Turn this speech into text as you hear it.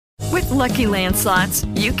Lucky Land Slots,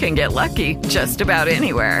 you can get lucky just about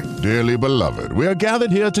anywhere. Dearly beloved, we are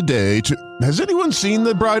gathered here today to... Has anyone seen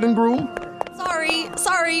the bride and groom?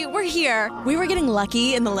 Sorry, we're here. We were getting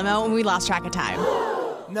lucky in the limo and we lost track of time.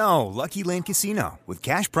 No, Lucky Land Casino, with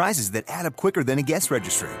cash prizes that add up quicker than a guest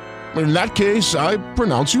registry. In that case, I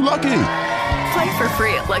pronounce you lucky. Play for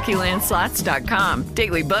free at LuckyLandSlots.com.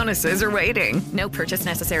 Daily bonuses are waiting. No purchase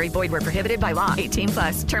necessary. Void where prohibited by law.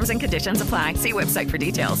 18+. Terms and conditions apply. See website for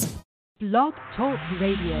details. Blog Talk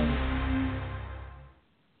Radio.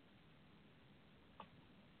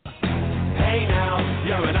 Hey now,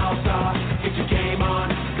 you're an all-star. Get your game on,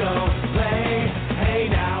 go play. Hey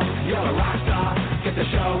now, you're a rock star. Get the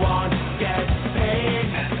show on, get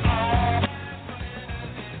paid. And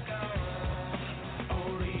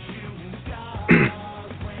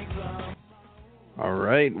all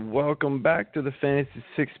right, welcome back to the Fantasy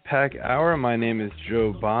Six Pack Hour. My name is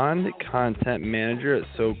Joe Bond, content manager at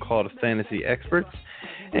So-Called Fantasy Experts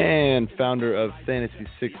and founder of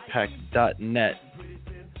FantasySixPack.net.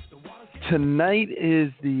 Tonight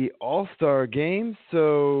is the All-Star Game,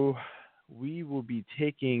 so we will be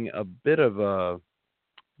taking a bit of a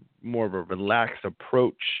more of a relaxed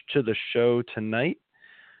approach to the show tonight.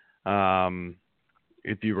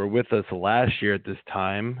 If you were with us last year at this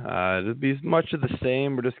time, it'll be much of the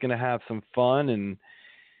same. We're just going to have some fun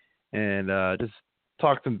and just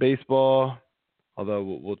talk some baseball, although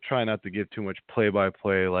we'll try not to give too much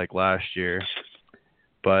play-by-play like last year.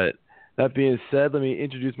 But that being said, let me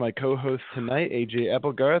introduce my co-host tonight, AJ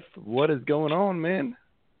Epplegarth. What is going on, man?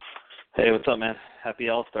 Hey, what's up, man? Happy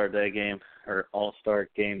All-Star Day game, or All-Star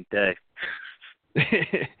Game Day.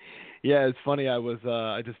 Yeah, it's funny. I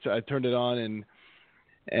turned it on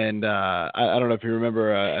and I don't know if you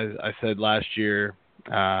remember. I said last year,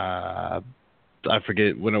 I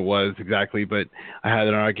forget when it was exactly, but I had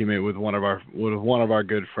an argument with one of our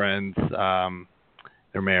good friends.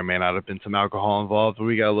 There may or may not have been some alcohol involved, but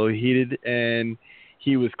we got a little heated, and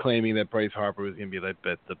he was claiming that Bryce Harper was going to be the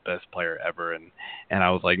best player ever, and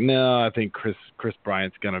I was like, no, I think Chris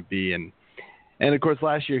Bryant's going to be, and of course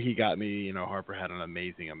last year he got me. You know, Harper had an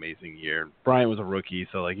amazing year. Bryant was a rookie,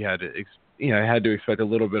 so like I had to expect a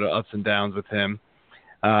little bit of ups and downs with him,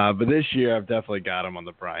 but this year I've definitely got him on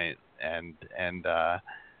the Bryant, and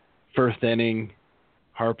first inning,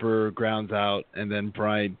 Harper grounds out, and then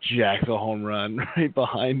Bryant jacks a home run right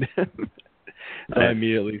behind him. So I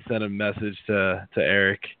immediately sent a message to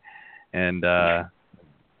Eric and rubbed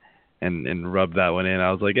that one in.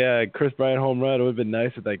 I was like, yeah, Chris Bryant home run. It would have been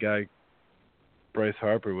nice if that guy Bryce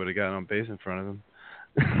Harper would have gotten on base in front of him.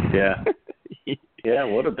 Yeah. Yeah,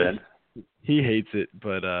 it would have been. He hates it,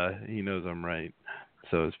 but he knows I'm right.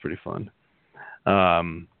 So it's pretty fun.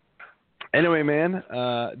 Anyway, man,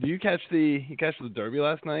 did you catch the Derby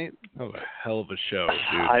last night? Oh, a hell of a show,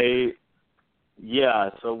 dude.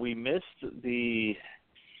 So we missed the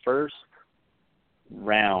first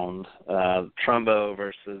round, Trumbo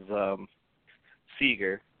versus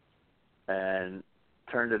Seager, and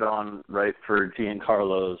turned it on right for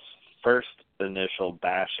Giancarlo's first initial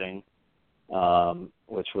bashing,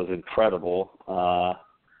 which was incredible.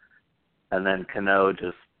 And then Cano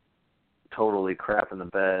just totally crap in the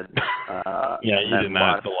bed. Yeah, you did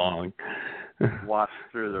not have to long. Watched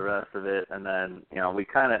through the rest of it, and then we were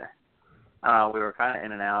kind of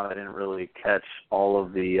in and out. I didn't really catch all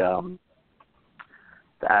of the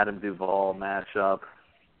Adam Duvall matchup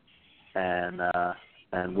and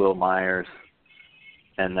Will Myers,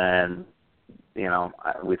 and then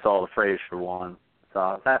we saw the Frazier one. So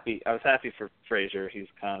I was happy for Frazier. He's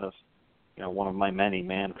kind of one of my many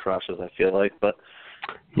man crushes, I feel like, but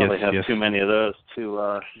probably have too many of those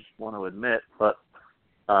to want to admit. But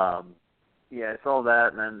I saw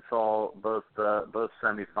that, and then saw both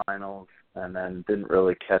semifinals, and then didn't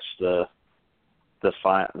really catch the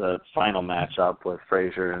final matchup with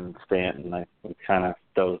Frazier and Stanton. I kind of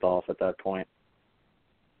dozed off at that point.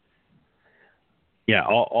 Yeah,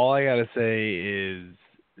 all I gotta say is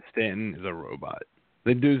Stanton is a robot.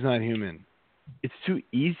 The dude's not human. It's too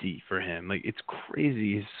easy for him. Like, it's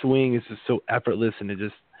crazy. His swing is just so effortless, and it's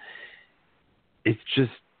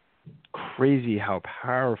just crazy how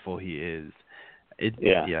powerful he is. It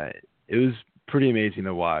was pretty amazing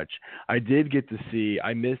to watch. I did get to see.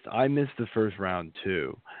 I missed the first round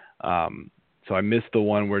too. So I missed the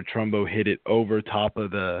one where Trumbo hit it over top of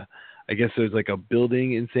the. I guess there's like a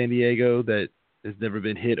building in San Diego that has never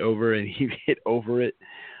been hit over, and he hit over it.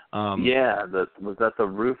 Was that the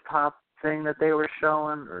rooftop thing that they were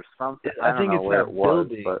showing or something? I think it's that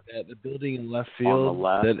building, but the building in left field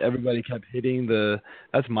left. that everybody kept hitting.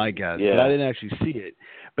 That's my guess. Yeah. But I didn't actually see it.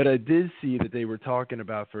 But I did see that they were talking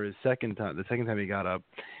about for his second time. The second time he got up,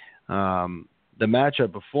 the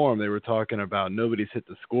matchup before him, they were talking about nobody's hit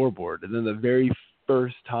the scoreboard. And then the very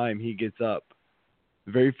first time he gets up,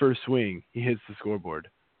 the very first swing, he hits the scoreboard.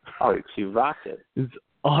 Oh, he rocked it. It's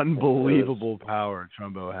unbelievable power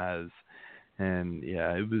Trumbo has. And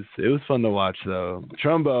yeah, it was fun to watch though.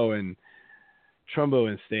 Trumbo and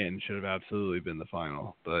Stanton should have absolutely been the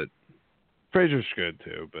final, but Frazier's good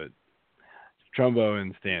too. But Trumbo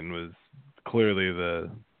and Stanton was clearly the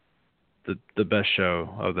best show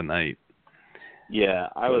of the night. Yeah,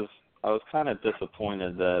 I was kind of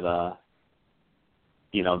disappointed that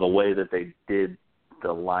the way that they did the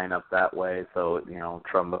lineup that way. So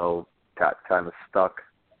Trumbo got kind of stuck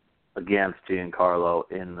against Giancarlo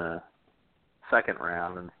in the second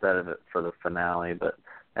round instead of it for the finale.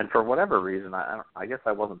 And for whatever reason, I guess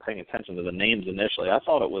I wasn't paying attention to the names initially. I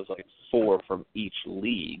thought it was like 4 from each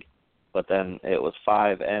league, but then it was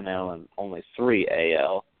 5 NL and only 3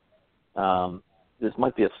 AL. This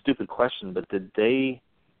might be a stupid question, but did they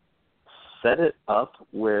set it up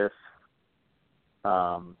with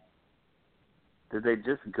did they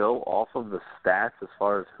just go off of the stats as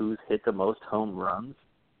far as who's hit the most home runs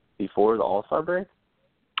before the All-Star break?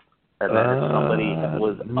 And then if somebody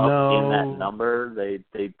was up in that number, they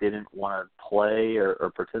didn't want to play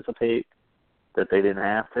or participate, that they didn't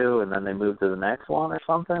have to, and then they moved to the next one or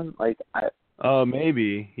something?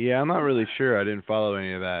 Maybe. Yeah, I'm not really sure. I didn't follow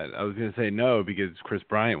any of that. I was going to say no because Chris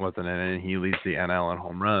Bryant wasn't in it, and he leads the NL in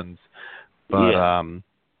home runs. But,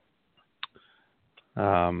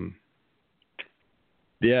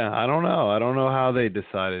 yeah, I don't know. I don't know how they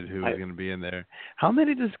decided who was going to be in there. How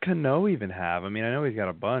many does Cano even have? I mean, I know he's got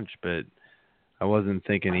a bunch, but I wasn't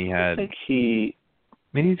thinking he had. He's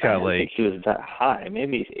got I think he was that high.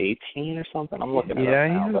 Maybe he's 18 or something. I'm looking at it now.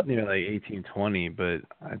 Yeah, he was near like 18, 20, but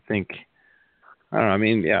I think, I don't know. I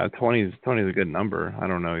mean, yeah, 20 is a good number. I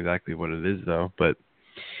don't know exactly what it is, though, but.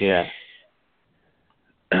 Yeah.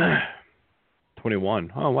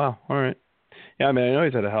 21. Oh, wow. All right. Yeah, I mean, I know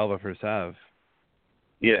he's had a hell of a first half.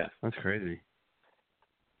 Yeah, that's crazy.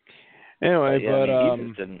 Anyway, he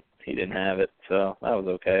didn't have it, so that was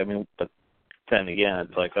okay. I mean, but then again,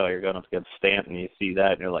 it's like, oh, you're going up against Stanton, you see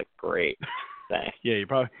that, and you're like, great, thanks. Yeah,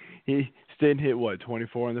 Stanton hit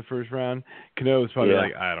 24 in the first round. Cano was probably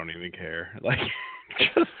like, I don't even care. Like,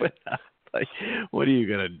 just like, what are you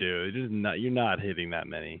gonna do? You're not hitting that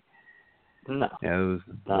many. No. Yeah,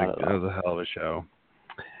 that was a hell of a show.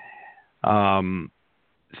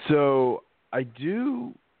 So I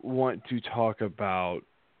do want to talk about,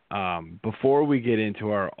 before we get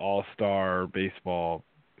into our all-star baseball,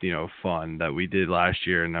 fun that we did last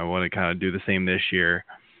year, and I want to kind of do the same this year.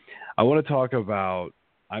 I want to talk about,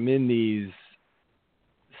 I'm in these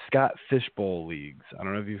Scott Fishbowl leagues. I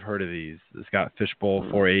don't know if you've heard of these, the Scott Fishbowl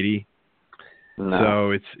 480. No.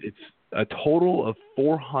 So it's a total of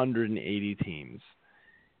 480 teams.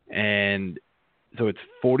 And so it's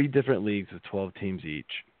 40 different leagues with 12 teams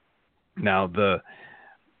each. Now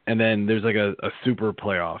and then there's like a super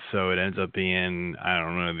playoff, so it ends up being, I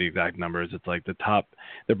don't know the exact numbers. It's like the top.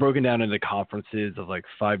 They're broken down into conferences of like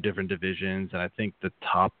 5 different divisions, and I think the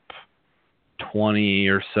top 20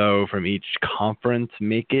 or so from each conference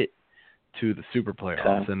make it to the super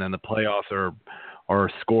playoffs, and then the playoffs are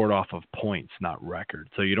scored off of points, not record.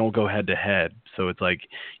 So you don't go head to head. So it's like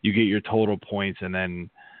you get your total points, and then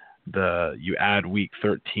you add week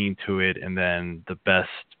 13 to it, and then the best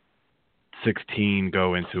 16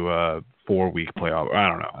 go into a 4-week playoff. I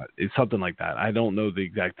don't know. It's something like that. I don't know the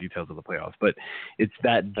exact details of the playoffs, but it's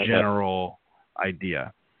that general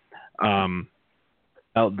idea. Now,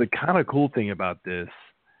 the kind of cool thing about this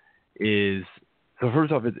is, so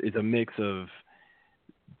first off, it's a mix of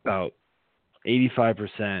about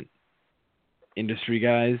 85% industry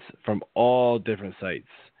guys from all different sites,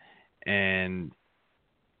 and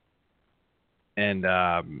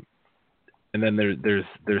then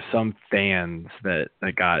there's some fans that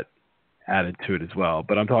got added to it as well.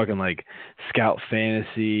 But I'm talking like Scout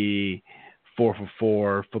Fantasy,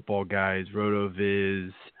 4for4, Football Guys,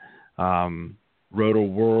 RotoViz, Roto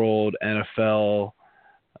World, NFL.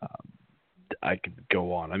 I could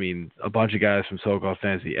go on. I mean, a bunch of guys from So-Called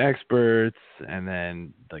Fantasy Experts, and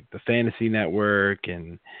then like the Fantasy Network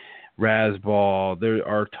and Razzball. There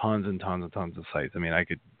are tons and tons and tons of sites. I mean, I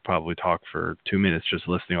could probably talk for 2 minutes just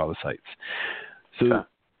listing all the sites. So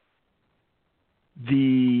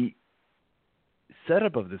the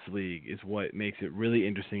setup of this league is what makes it really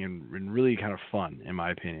interesting and really kind of fun, in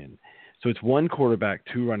my opinion. So it's 1 quarterback,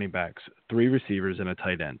 2 running backs, 3 receivers, and a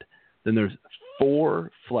tight end. Then there's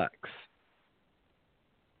 4 flex.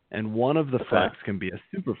 And one of the flex can be a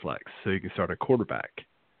super flex, so you can start a quarterback.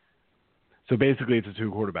 So basically it's a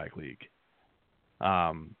 2 quarterback league.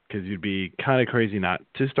 because you'd be kind of crazy not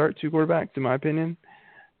to start two quarterbacks, in my opinion.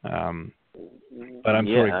 But I'm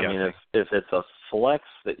sort of guessing. I mean, if it's a flex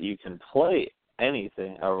that you can play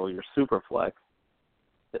anything, or your super flex.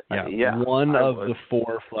 One of the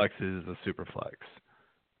four flexes is a super flex,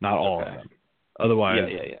 not all of them. Otherwise,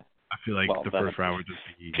 I feel like the first round would just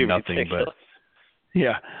be nothing. Ridiculous. But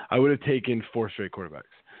yeah, I would have taken 4 straight quarterbacks.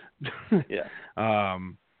 Yeah.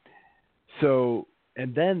 So,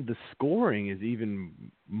 and then the scoring is even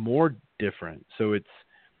more different. So it's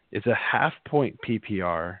a half-point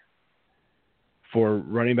PPR for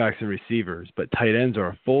running backs and receivers, but tight ends are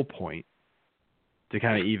a full point to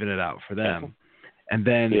kind of even it out for them. And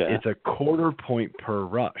then it's a quarter point per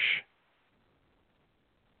rush.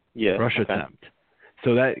 Rush attempt.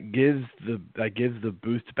 So that gives the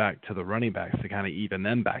boost back to the running backs to kind of even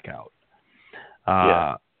them back out.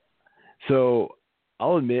 So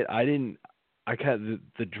I'll admit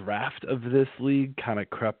the draft of this league kind of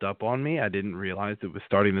crept up on me. I didn't realize it was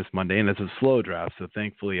starting this Monday, and it's a slow draft, so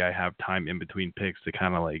thankfully I have time in between picks to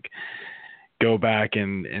kind of like go back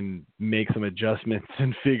and make some adjustments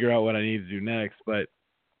and figure out what I need to do next. But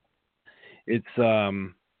it's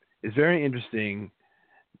very interesting,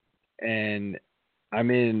 and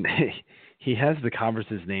he has the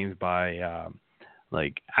conferences named by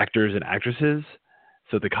like actors and actresses.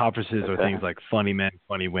 So the conferences are things like funny men,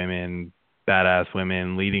 funny women, badass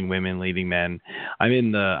women, leading men. I'm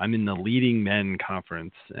in the leading men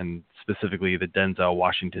conference, and specifically the Denzel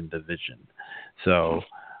Washington division. So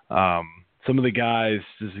some of the guys,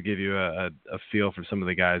 just to give you a feel for some of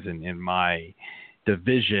the guys in my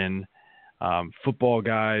division, football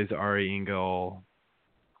guys, Ari Engel,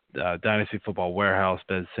 Dynasty Football Warehouse,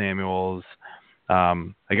 Bez Samuels,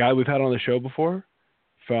 a guy we've had on the show before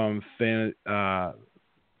I'm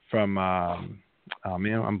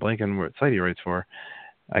blanking what site he writes for.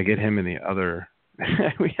 I get him in the other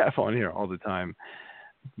we have on here all the time.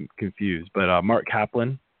 I'm confused, but Mark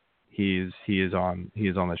Kaplan, he is on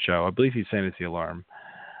the show. I believe he's Fantasy Alarm.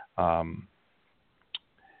 And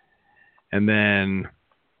then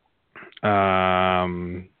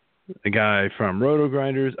a guy from Roto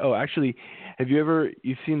Grinders. Oh, actually, have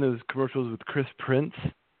you've seen those commercials with Chris Prince?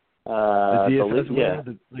 The DFS winner,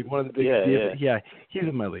 one of the big DFS. Yeah, he's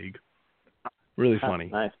in my league. Really funny.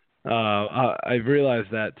 Nice. I've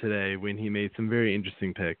realized that today when he made some very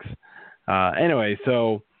interesting picks. Anyway,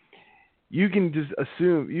 so you can just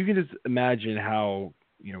imagine how,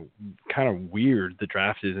 kind of weird the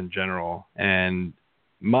draft is in general. And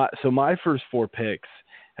my first 4 picks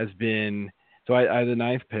has been, so I had the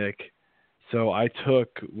 9th pick. So I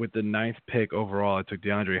took, with the 9th pick overall, I took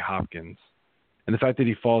DeAndre Hopkins. And the fact that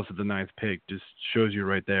he falls to the 9th pick just shows you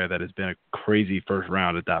right there that it's been a crazy first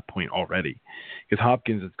round at that point already. Because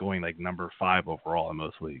Hopkins is going like number 5 overall in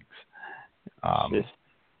most leagues.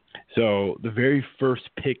 So the very first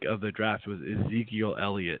pick of the draft was Ezekiel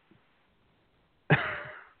Elliott.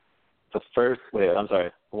 Wait, I'm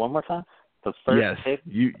sorry. One more time? The first pick?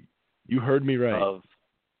 You heard me right.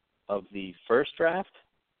 Of the first draft?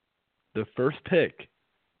 The first pick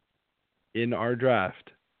in our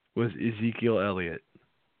draft was Ezekiel Elliott.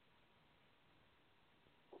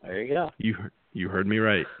 There you go. You heard me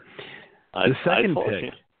right. The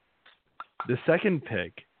second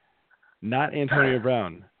pick, not Antonio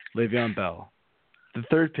Brown, Le'Veon Bell. The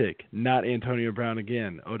third pick, not Antonio Brown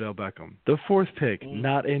again, Odell Beckham. The fourth pick,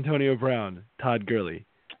 not Antonio Brown, Todd Gurley.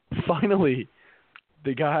 Finally,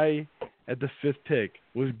 the guy at the 5th pick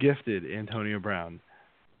was gifted Antonio Brown.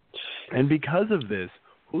 And because of this,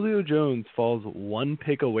 Julio Jones falls 1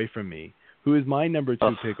 pick away from me, who is my number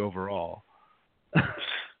 2 pick overall.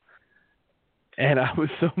 And I was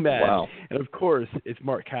so mad. Wow. And of course, it's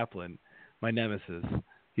Mark Kaplan, my nemesis.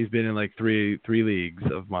 He's been in like three leagues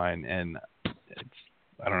of mine, and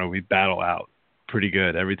I don't know, we battle out pretty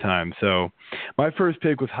good every time. So my first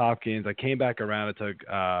pick was Hopkins. I came back around and took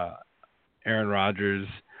Aaron Rodgers.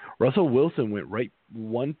 Russell Wilson went right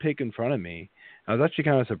 1 pick in front of me. I was actually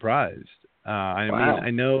kind of surprised. I mean, I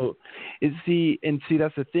know that's the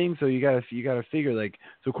thing. So you gotta figure, like,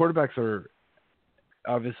 so quarterbacks are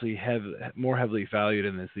obviously more heavily valued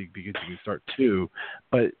in this league because you can start 2,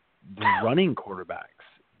 but the running quarterbacks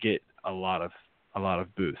get a lot of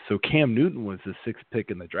boost. So Cam Newton was the 6th pick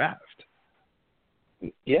in the draft.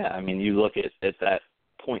 Yeah, I mean, you look at that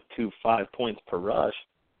 0.25 points per rush.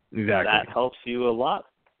 Exactly. That helps you a lot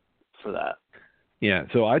for that. Yeah,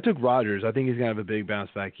 so I took Rodgers. I think he's going to have a big bounce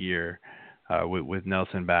back year with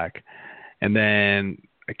Nelson back. And then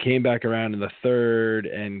I came back around in the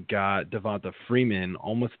 3rd and got Devonta Freeman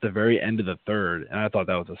almost at the very end of the 3rd, and I thought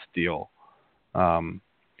that was a steal. And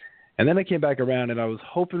And then I came back around, and I was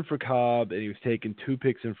hoping for Cobb, and he was taking 2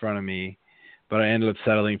 picks in front of me, but I ended up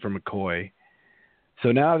settling for McCoy.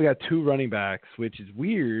 So now I've got 2 running backs, which is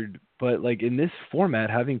weird, but like in this format,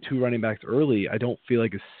 having 2 running backs early, I don't feel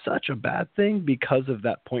like is such a bad thing because of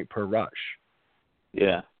that point per rush.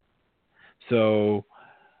 Yeah. So,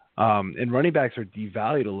 and running backs are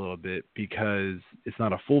devalued a little bit because it's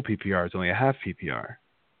not a full PPR; it's only a half PPR.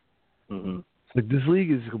 Mm-hmm. Like this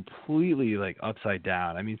league is completely like upside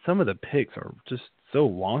down. I mean, some of the picks are just so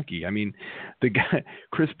wonky. I mean, the guy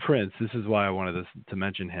Chris Prince. This is why I wanted to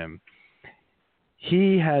mention him.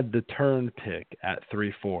 He had the turn pick at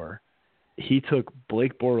 3-4. He took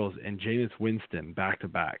Blake Bortles and Jameis Winston back to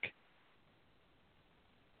back.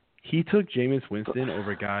 He took Jameis Winston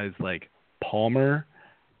over guys like Palmer,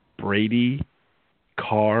 Brady,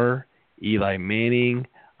 Carr, Eli Manning.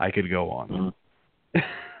 I could go on. Mm-hmm.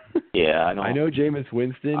 Yeah, I know Jameis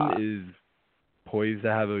Winston is poised to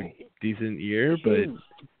have a decent year, but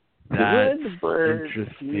that's interesting.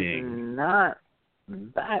 He's not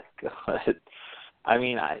that good. I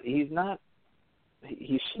mean, he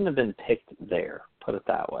shouldn't have been picked there, put it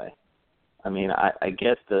that way. I mean, I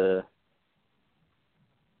get the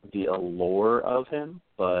allure of him,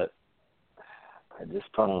 but I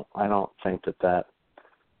don't think that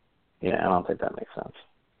makes sense.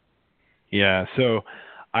 Yeah, so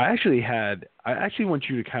I actually want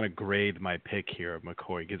you to kind of grade my pick here of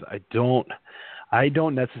McCoy because I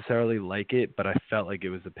don't necessarily like it, but I felt like it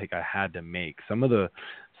was a pick I had to make. Some of the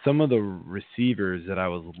receivers that I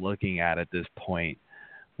was looking at this point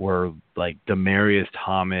were like Demaryius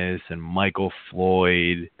Thomas and Michael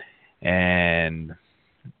Floyd and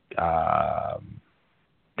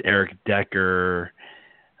Eric Decker.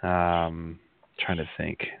 Trying to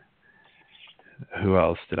think, who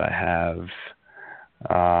else did I have?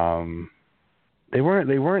 They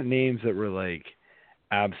weren't names that were like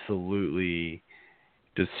absolutely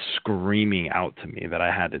just screaming out to me that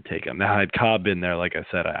I had to take him. Now, had Cobb been there, like I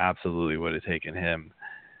said, I absolutely would have taken him.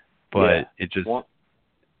 But it just. Well,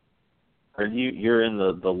 you're in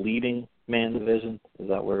the leading man division? Is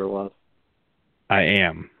that where it was? I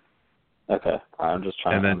am. Okay, I'm just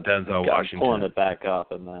trying. And then Denzel Washington. I'm pulling it back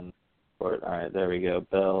up, and then. All right, there we go.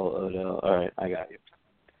 Bell, Odell. All right, I got you.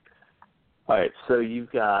 All right, so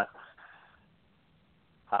you've got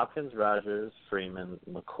Hopkins, Rodgers, Freeman,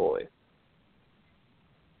 McCoy.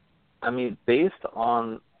 I mean, based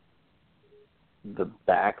on the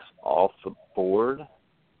backs off the board,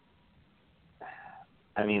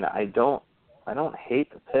 I mean, I don't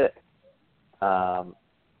hate the pick. I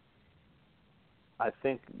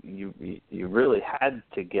think you really had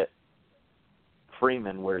to get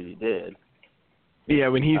Freeman where you did. Yeah,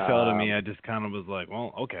 when he fell to me, I just kind of was like,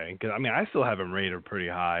 well, okay. Because, I mean, I still have him rated pretty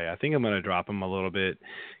high. I think I'm going to drop him a little bit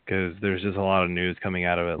because there's just a lot of news coming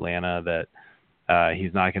out of Atlanta that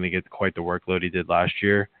he's not going to get quite the workload he did last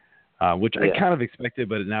year, which I kind of expected,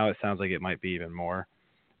 but now it sounds like it might be even more.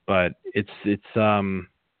 But it's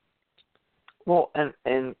well,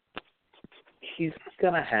 and he's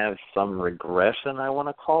going to have some regression, I want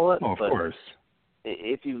to call it. Oh, of course.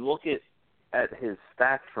 If you look at his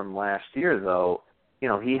stats from last year, though, you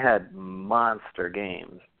know, he had monster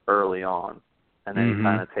games early on, and then he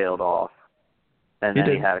kind of tailed off. And then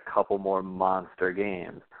he had a couple more monster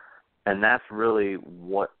games. And that's really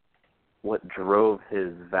what drove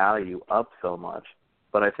his value up so much.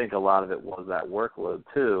 But I think a lot of it was that workload,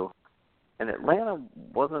 too. And Atlanta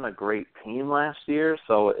wasn't a great team last year,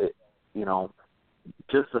 so,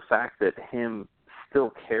 just the fact that him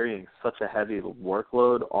still carrying such a heavy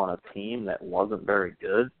workload on a team that wasn't very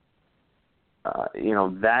good,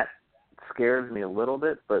 that scares me a little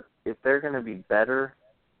bit. But if they're going to be better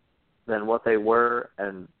than what they were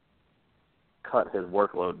and cut his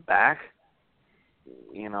workload back,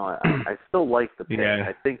 I still like the pick. Yeah.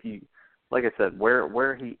 I think like I said,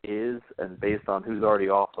 where he is and based on who's already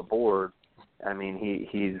off the board, I mean,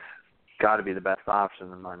 he's got to be the best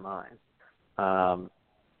option in my mind.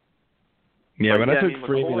 Yeah, when I took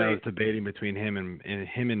Freeman, I was debating between him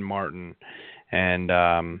and Martin, and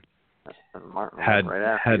Martin right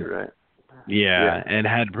after you, right? Yeah, and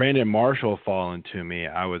had Brandon Marshall fallen to me,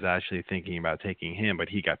 I was actually thinking about taking him, but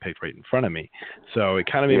he got picked right in front of me. So it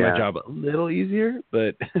kind of made my job a little easier.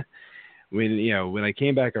 But when I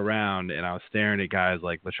came back around and I was staring at guys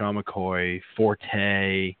like LaShawn McCoy,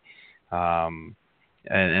 Forte, and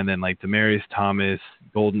then like Demaryius Thomas,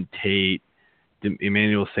 Golden Tate,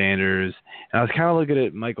 Emmanuel Sanders, and I was kind of looking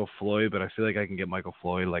at Michael Floyd, but I feel like I can get Michael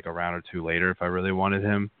Floyd like a round or two later if I really wanted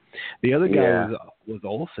him. The other guy was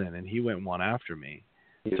Olsen, and he went one after me.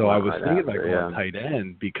 So I was thinking about going tight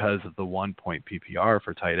end because of the 1 point PPR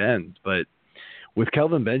for tight ends. But with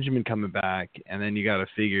Kelvin Benjamin coming back, and then you got to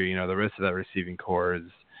figure, the rest of that receiving core is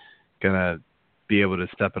gonna be able to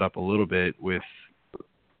step it up a little bit with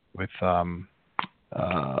what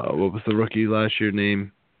was the rookie last year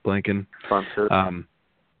name? Blanking. Funches.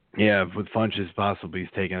 With Funches possibly he's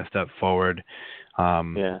taking a step forward.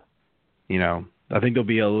 Yeah. I think there'll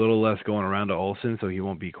be a little less going around to Olsen, so he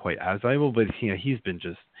won't be quite as valuable. But he's been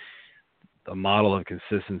just a model of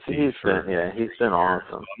consistency. He's been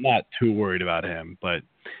awesome. I'm not too worried about him, but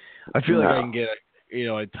I feel like I can get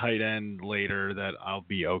a tight end later that I'll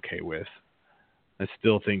be okay with. I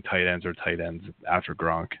still think tight ends are tight ends after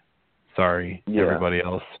Gronk. Sorry, everybody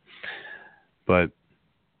else. But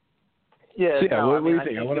what do you think? I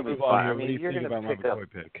want to move on here. What do you think about my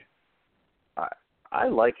McCoy pick? I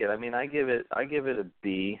like it. I mean, I give it a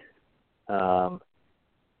B. I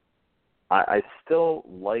still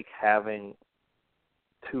like having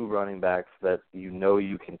two running backs that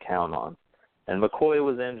you can count on. And McCoy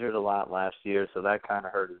was injured a lot last year, so that kind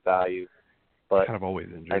of hurt his value. But kind of always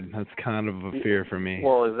injured. That's kind of a fear for me.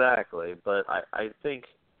 Well, exactly. But I think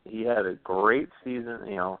he had a great season.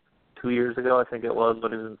 2 years ago, I think it was,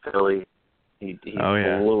 when he was in Philly. He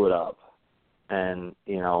blew it up. And,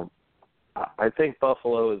 I think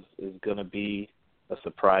Buffalo is going to be a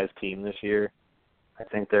surprise team this year. I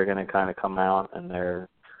think they're going to kind of come out and they're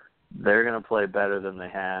going to play better than they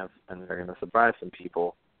have, and they're going to surprise some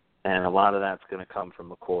people. And a lot of that's going to come from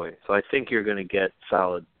McCoy. So I think you're going to get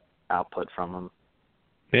solid output from him.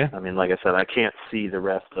 Yeah. I mean, like I said, I can't see the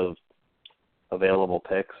rest of available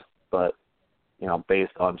picks, but,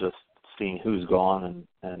 based on just seeing who's gone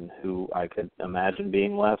and who I could imagine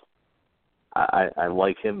being left, I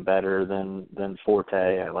like him better than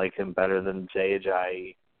Forte. I like him better than Jay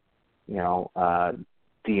Ajayi.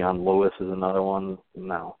 Dion Lewis is another one.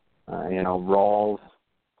 No. Rawls,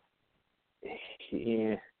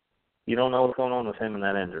 you don't know what's going on with him in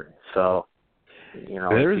that injury. So,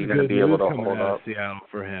 there's he's going to be able to hold up. Seattle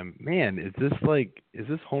for him. Man, is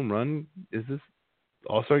this home run? Is this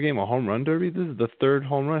All-Star game a home run derby? This is the third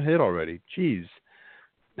home run hit already. Jeez.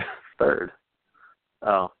 Third.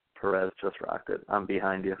 Oh, Perez just rocked it. I'm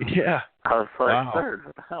behind you. Yeah. I was like, wow. Third?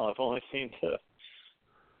 What the hell? I've only seen two.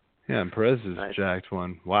 Yeah, and Perez is jacked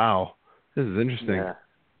one. Wow. This is interesting. Yeah.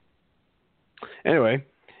 Anyway,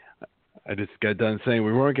 I just got done saying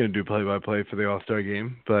we weren't going to do play-by-play for the All-Star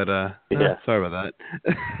game, but sorry about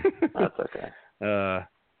that. That's okay.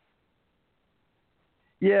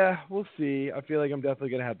 Yeah, we'll see. I feel like I'm definitely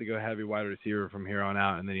going to have to go heavy wide receiver from here on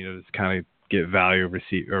out, and then just kind of get value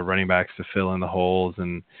or running backs to fill in the holes.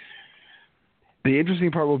 And the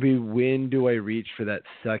interesting part will be, when do I reach for that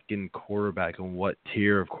second quarterback, and what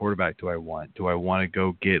tier of quarterback do I want? Do I want to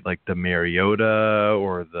go get like the Mariota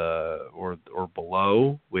or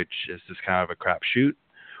below, which is just kind of a crapshoot,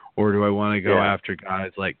 or do I want to go after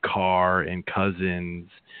guys like Carr and Cousins,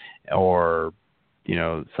 or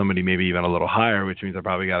somebody maybe even a little higher, which means I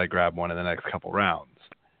probably got to grab one in the next couple rounds.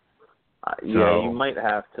 You might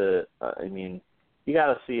have to. You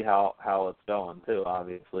got to see how it's going too.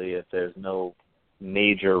 Obviously, if there's no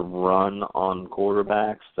major run on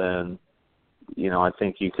quarterbacks, then I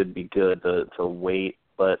think you could be good to wait.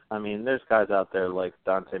 But there's guys out there like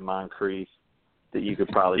Dante Moncrief that you could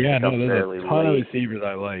probably pick up fairly late. There's a ton of receivers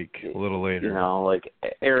I like a little later. Like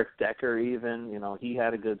Eric Decker even. He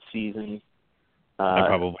had a good season. I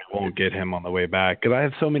probably won't get him on the way back because I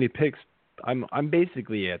have so many picks. I'm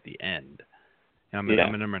basically at the end. I'm a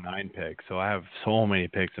number 9 pick, so I have so many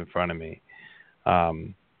picks in front of me.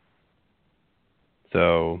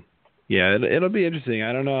 So yeah, it'll be interesting.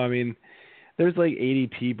 I don't know. There's like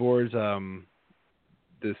ADP boards. A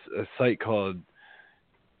site called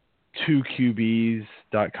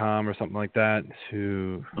 2QBs.com or something like that.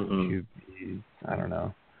 2QBs. I don't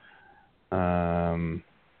know.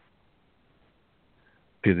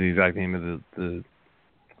 Because the exact name of the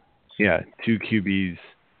 2QBs.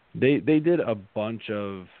 They did a bunch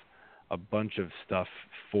of stuff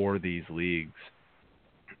for these leagues,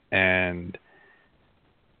 and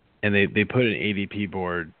they put an ADP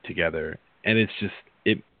board together, and it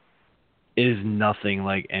is nothing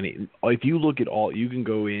like any. If you look at all, you can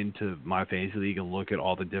go into My Fantasy League and look at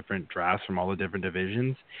all the different drafts from all the different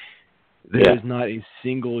divisions. There is not a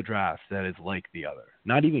single draft that is like the other.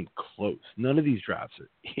 Not even close. None of these drafts are,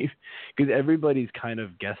 because everybody's kind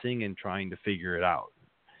of guessing and trying to figure it out.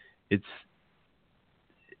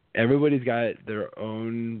 Everybody's got their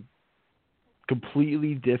own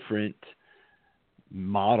completely different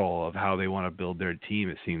model of how they want to build their team.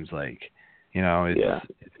 It seems like,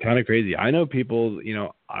 it's kind of crazy. I know people,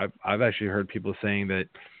 I've actually heard people saying that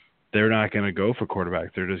they're not going to go for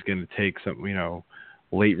quarterbacks. They're just going to take some,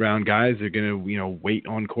 late round guys are going to, wait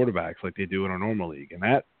on quarterbacks like they do in a normal league. And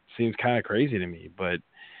that seems kind of crazy to me. But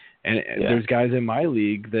there's guys in my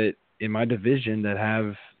league in my division that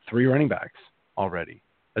have 3 running backs already.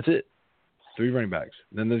 That's it. 3 running backs.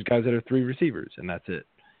 Then there's guys that are 3 receivers, and that's it.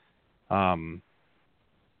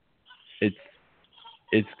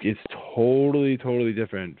 It's totally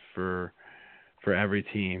different for every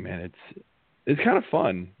team, and it's kind of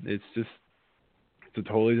fun. It's a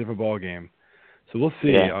totally different ball game. So we'll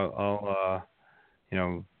see. Yeah. I'll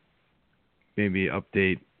maybe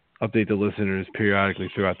update the listeners periodically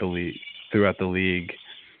throughout the league,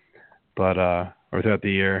 but or throughout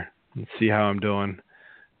the year, and see how I'm doing,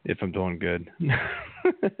 if I'm doing good.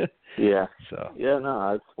 Yeah. So. Yeah, no,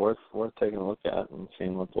 it's worth taking a look at and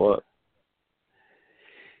seeing what's what.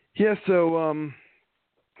 Yeah. So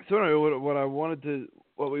anyway,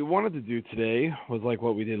 what we wanted to do today was like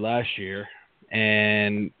what we did last year,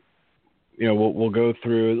 and we'll go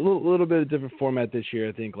through a little bit of different format this year.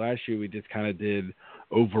 I think last year we just kind of did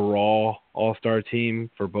overall all-star team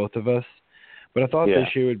for both of us. But I thought this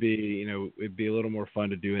year would be, it'd be a little more fun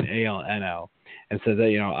to do an AL, NL. And so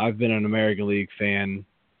that, I've been an American League fan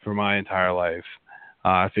for my entire life.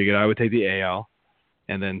 I figured I would take the AL.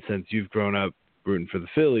 And then since you've grown up rooting for the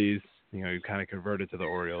Phillies, you kind of converted to the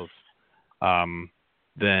Orioles,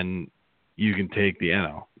 then you can take the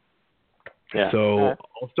NL. Yeah. So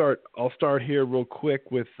I'll start here real quick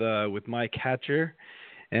with my catcher.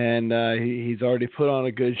 And he's already put on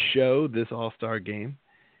a good show this All-Star game.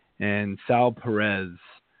 And Sal Perez,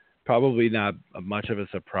 probably not much of a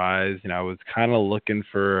surprise. I was kind of looking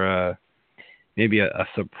for maybe a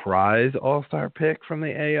surprise All-Star pick from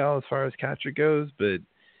the AL as far as catcher goes, but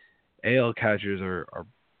AL catchers are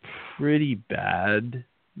pretty bad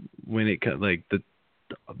when it comes, like the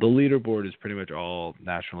leaderboard is pretty much all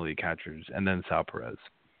National League catchers and then Sal Perez.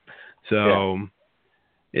 So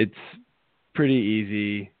it's pretty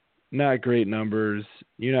easy. Not great numbers.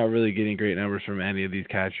 You're not really getting great numbers from any of these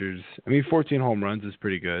catchers. I mean, 14 home runs is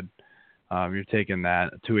pretty good. You're taking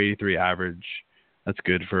that 283 average. That's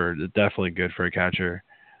definitely good for a catcher.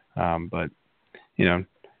 But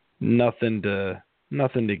nothing to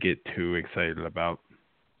get too excited about.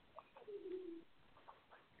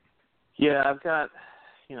 Yeah, I've got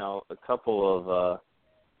a couple of.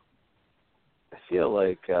 I feel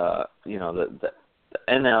like the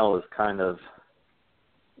NL is kind of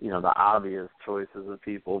the obvious choices of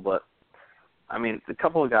people, but I mean, a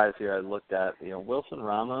couple of guys here I looked at, Wilson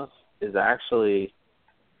Ramos is actually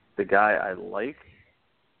the guy I like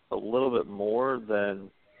a little bit more than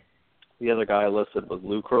the other guy I listed was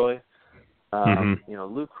Lucroy.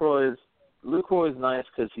 Lucroy's nice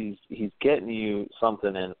because he's getting you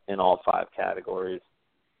something in all 5 categories.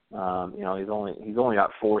 He's only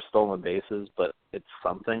got 4 stolen bases, but it's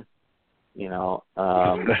something.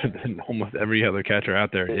 Better than almost every other catcher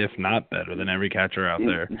out there, if not better than every catcher out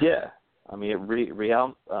there. Yeah, I mean,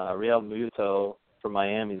 Real Muto from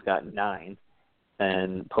Miami's got 9,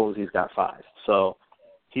 and Posey's got 5. So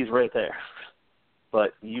he's right there.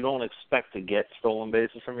 But you don't expect to get stolen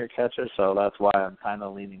bases from your catcher, so that's why I'm kind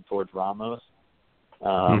of leaning towards Ramos.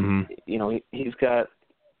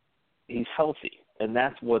 He's healthy, and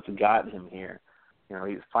that's what's got him here.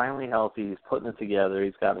 He's finally healthy. He's putting it together.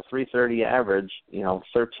 He's got a 330 average.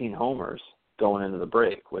 13 homers going into the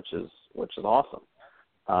break, which is awesome.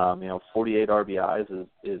 48 RBIs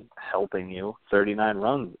is helping you. 39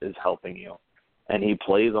 runs is helping you, and he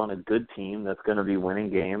plays on a good team that's going to be winning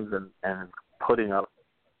games and putting up,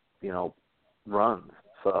 runs.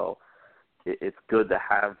 So it's good to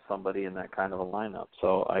have somebody in that kind of a lineup.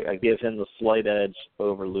 So I give him the slight edge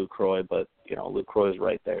over Lucroy, but Lucroy's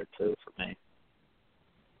right there too for me.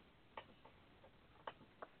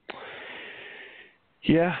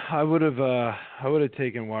 Yeah, I would have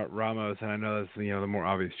taken Ramos, and I know that's the more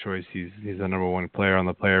obvious choice. He's the number 1 player on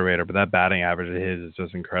the player radar, but that batting average of his is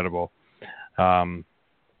just incredible.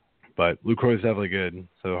 But Lucroy is definitely good,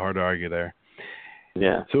 so hard to argue there.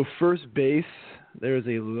 Yeah. So first base, there's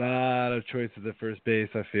a lot of choices at first base,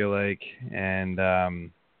 I feel like, and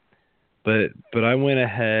but I went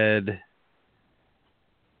ahead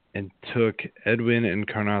and took Edwin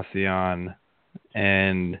Encarnacion,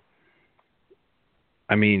 and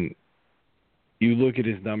I mean, you look at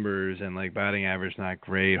his numbers and like batting average not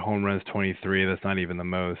great, home runs 23, that's not even the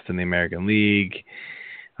most in the American League,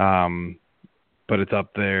 but it's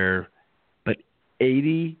up there. But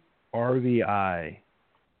 80 RBI,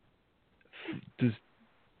 just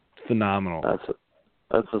phenomenal. That's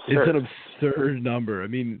absurd. It's an absurd number. I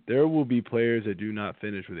mean, there will be players that do not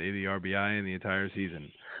finish with 80 RBI in the entire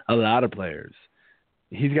season. A lot of players.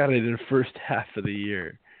 He's got it in the first half of the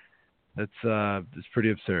year. It's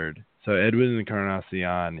pretty absurd. So Edwin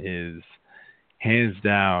Encarnacion is hands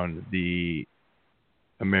down the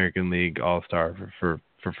American League All-Star for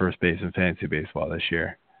first base in fantasy baseball this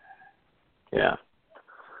year. Yeah.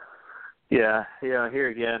 Yeah, here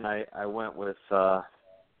again I went with a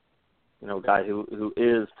guy who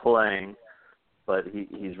is playing, but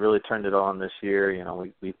he's really turned it on this year.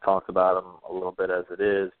 We've talked about him a little bit as it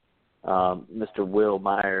is. Mr. Will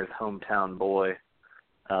Myers, hometown boy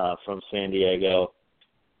from San Diego.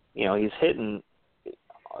 He's hitting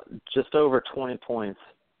just over 20 points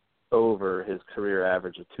over his career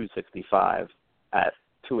average of 265 at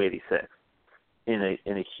 286 in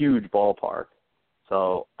a huge ballpark.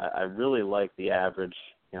 So I really like the average.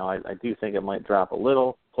 I do think it might drop a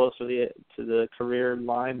little closer to the career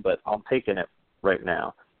line, but I'm taking it right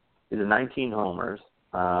now. He's 19 homers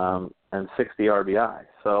and 60 RBI.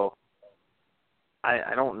 So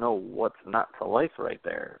I don't know what's not to like right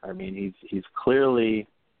there. I mean, he's clearly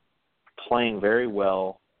playing very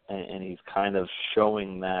well, and he's kind of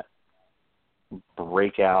showing that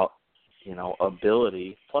breakout,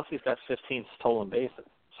 ability. Plus, he's got 15 stolen bases.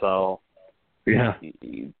 So yeah,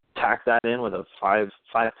 you tack that in with a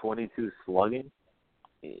 522 slugging.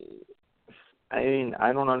 I mean,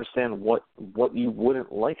 I don't understand what you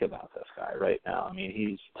wouldn't like about this guy right now. I mean,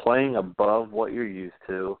 he's playing above what you're used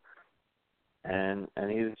to, and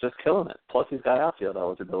he's just killing it. Plus, he's got outfield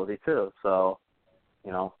eligibility too. So,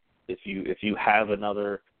 if you have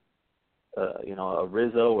another, a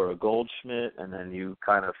Rizzo or a Goldschmidt, and then you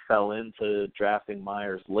kind of fell into drafting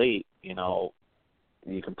Myers late,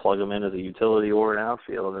 you can plug him in as a utility or an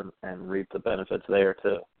outfield and reap the benefits there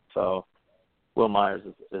too. So, Will Myers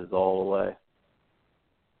is all the way.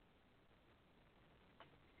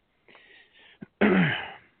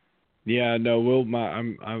 Yeah, no,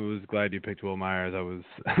 I was glad you picked Will Myers.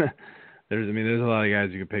 There's a lot of guys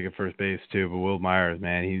you could pick at first base too, but Will Myers,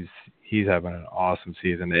 man, he's having an awesome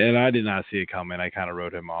season, and I did not see it coming. I kind of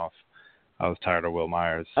wrote him off. I was tired of Will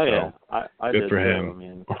Myers. Oh so yeah, I good did for too. him. I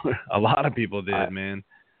mean, a lot of people did, man.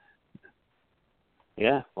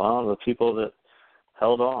 Yeah, well, the people that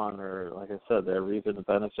held on are, like I said, they're reaping the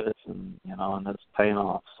benefits, and and it's paying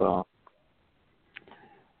off. So.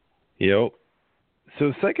 Yep.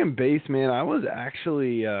 So second base, man, I was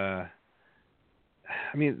actually, I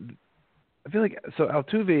feel like, so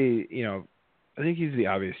Altuve, I think he's the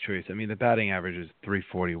obvious choice. I mean, the batting average is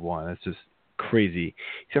 341. That's just crazy.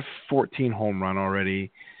 He's got 14 home run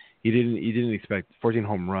already. You didn't expect 14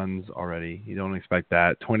 home runs already. You don't expect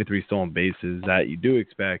that. 23 stolen bases, that you do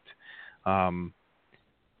expect. But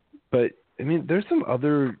I mean, there's some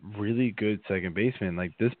other really good second basemen.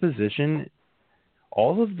 Like this position,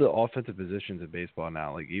 all of the offensive positions in baseball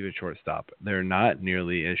now, like even shortstop, they're not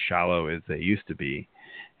nearly as shallow as they used to be.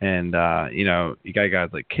 And, you got guys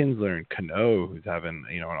like Kinsler and Cano, who's having,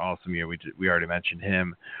 an awesome year. We already mentioned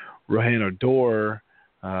him. Rohan Odor,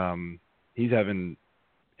 he's having,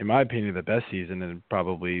 in my opinion, the best season, and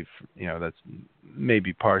probably, that's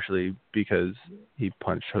maybe partially because he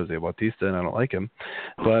punched Jose Bautista, and I don't like him.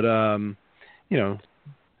 But,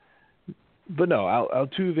 but no,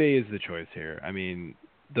 Altuve is the choice here. I mean,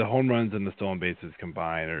 the home runs and the stolen bases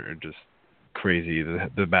combined are just crazy.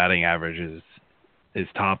 The batting average is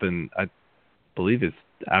top, and I believe it's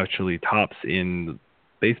actually tops in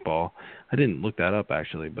baseball. I didn't look that up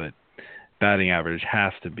actually, but batting average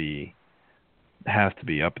has to be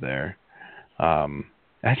up there.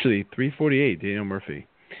 Actually, 348, Daniel Murphy,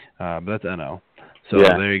 but that's NL. So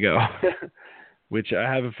yeah. There you go. Which I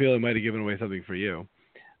have a feeling might have given away something for you.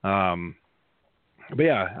 But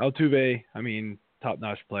yeah, Altuve, I mean,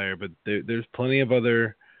 top-notch player, but there's plenty of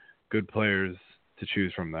other good players to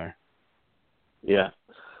choose from there. Yeah.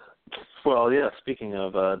 Well, yeah, speaking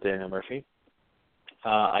of Daniel Murphy,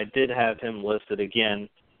 I did have him listed again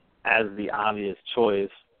as the obvious choice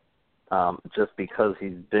just because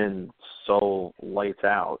he's been so lights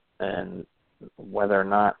out. And whether or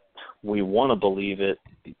not we want to believe it,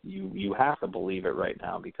 you have to believe it right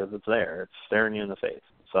now because it's there. It's staring you in the face.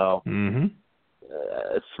 So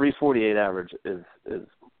 348 average is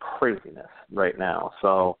craziness right now.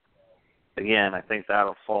 So, again, I think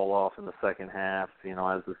that'll fall off in the second half,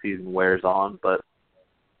 as the season wears on. But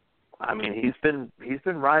I mean, he's been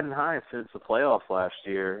riding high since the playoffs last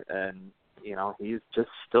year, and he's just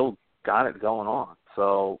still got it going on.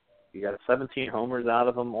 So you got 17 homers out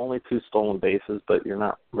of him, only 2 stolen bases, but you're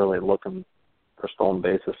not really looking for stolen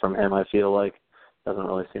bases from him. I feel like doesn't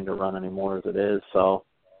really seem to run anymore as it is. So,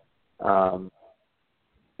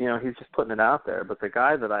 he's just putting it out there. But the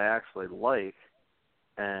guy that I actually like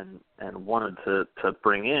and wanted to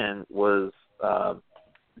bring in was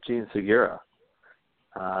Gene Segura.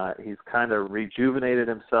 He's kind of rejuvenated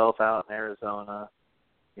himself out in Arizona.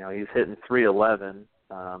 You know, he's hitting 311.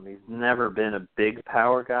 He's never been a big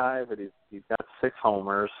power guy, but he's got 6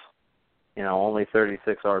 homers. You know, only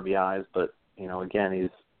 36 RBIs, but you know, again, I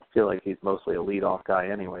feel like he's mostly a leadoff guy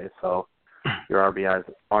anyway, so your RBIs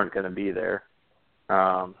aren't going to be there.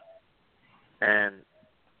 And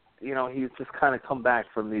you know, he's just kind of come back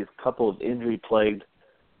from these couple of injury-plagued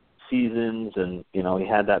seasons, and you know, he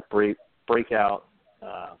had that breakout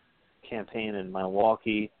campaign in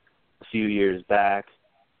Milwaukee a few years back.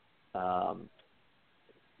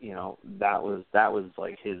 You know, that was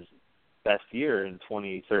like his best year in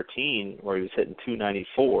 2013, where he was hitting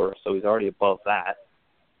 294, so he's already above that.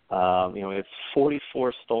 You know, he had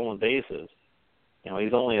 44 stolen bases. You know,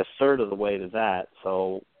 he's only a third of the way to that,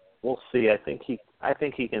 so we'll see. I think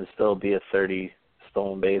he can still be a 30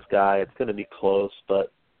 stolen base guy. It's going to be close,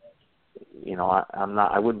 but you know,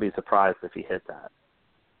 I wouldn't be surprised if he hit that.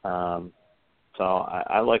 So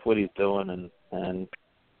I like what he's doing, and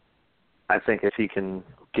I think if he can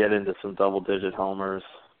get into some double-digit homers,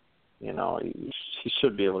 you know, he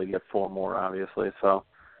should be able to get 4 more, obviously. So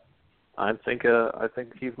I think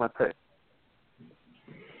he's my pick.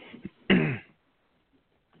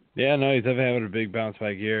 Yeah, no, he's definitely having a big bounce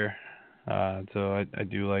back year. So I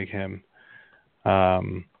do like him.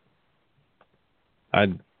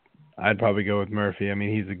 I'd probably go with Murphy. I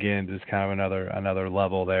mean, he's again just kind of another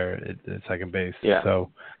level there at second base. Yeah. So,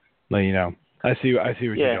 you know, I see where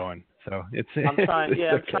you're going. So I'm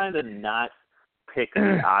trying to not pick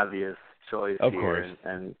the obvious choice of here, course.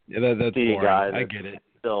 and that's be a guy I that's get it.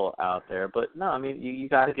 still out there. But no, I mean, you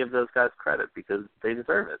got to give those guys credit because they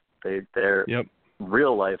deserve it. They're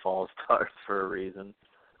real life all-stars for a reason.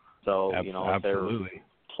 So you know, if they're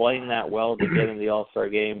playing that well to get in the All-Star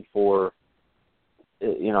game for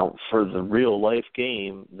the real life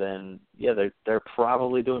game, then yeah, they're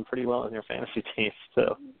probably doing pretty well in their fantasy teams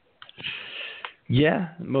too. Yeah,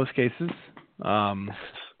 in most cases.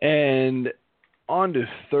 And on to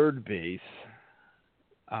third base.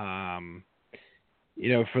 You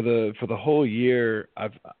know, for the whole year,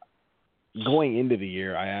 going into the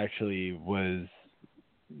year, I actually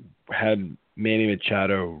had Manny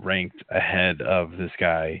Machado ranked ahead of this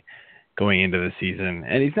guy going into the season,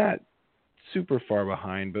 and he's not super far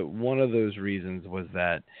behind, but one of those reasons was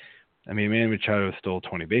that, I mean, Manny Machado stole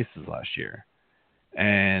 20 bases last year.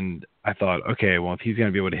 And I thought, okay, well, if he's going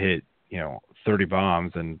to be able to hit, you know, 30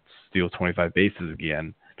 bombs and steal 25 bases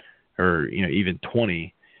again, or, you know, even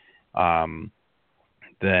 20,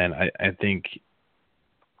 then I think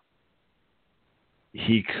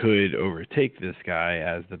he could overtake this guy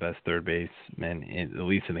as the best third baseman, at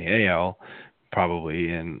least in the AL,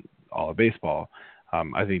 probably in all of baseball.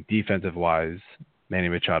 I think defensive-wise, Manny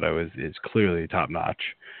Machado is clearly top-notch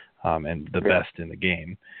and the best in the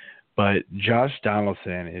game. But Josh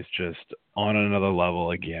Donaldson is just on another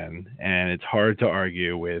level again, and it's hard to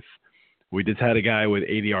argue with. We just had a guy with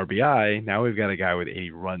 80 RBI. Now we've got a guy with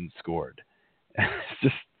 80 runs scored. It's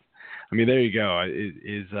just, I mean, there you go.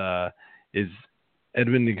 Is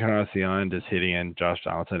Edwin Encarnacion just hitting in Josh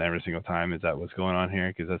Donaldson every single time? Is that what's going on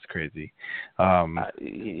here? Because that's crazy.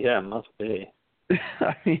 Yeah, it must be.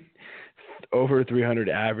 I mean, over 300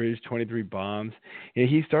 average, 23 bombs. You know,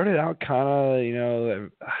 he started out kind of, you know,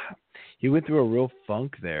 he went through a real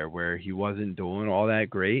funk there where he wasn't doing all that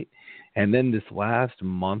great. And then this last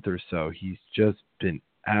month or so, he's just been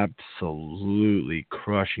absolutely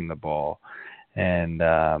crushing the ball. And,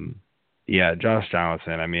 yeah, Josh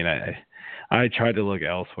Donaldson, I mean, I tried to look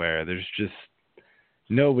elsewhere. There's just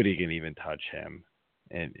nobody can even touch him.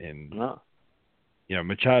 And no. You know,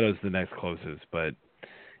 Machado's the next closest, but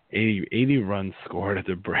 80 runs scored at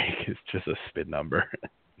the break is just a spin number.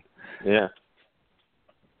 Yeah.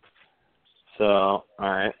 So, all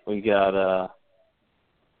right, we got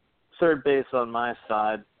third base on my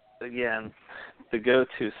side. Again, the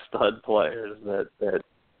go-to stud players that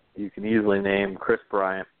you can easily name: Chris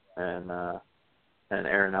Bryant and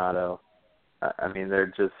Arenado. I mean,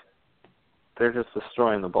 they're just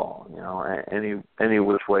destroying the ball. You know, any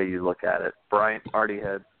which way you look at it. Bryant already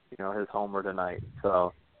had, you know, his homer tonight.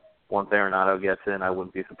 So once Arenado gets in, I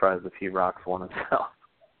wouldn't be surprised if he rocks one himself.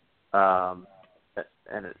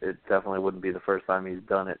 And it definitely wouldn't be the first time he's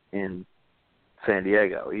done it in San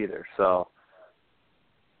Diego either. So,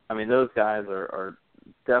 I mean, those guys are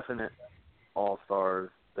definite all-stars.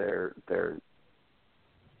 They're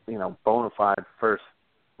you know, bona fide first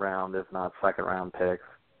round, if not second round picks,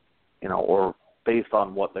 you know, or based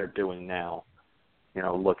on what they're doing now, you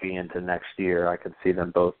know, looking into next year, I could see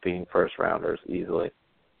them both being first rounders easily.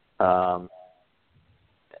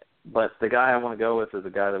 But the guy I want to go with is the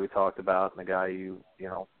guy that we talked about, and the guy you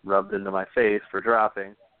rubbed into my face for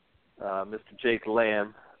dropping, Mr. Jake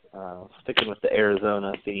Lamb. Sticking with the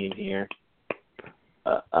Arizona theme here.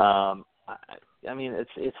 I mean,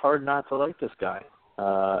 it's hard not to like this guy,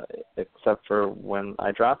 except for when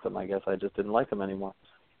I dropped him. I guess I just didn't like him anymore.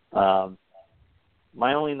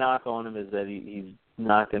 My only knock on him is that he's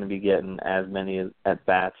not going to be getting as many at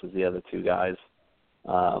bats as the other two guys,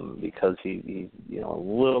 because he's a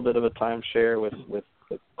little bit of a timeshare with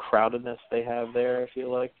the crowdedness they have there, I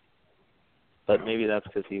feel like. But maybe that's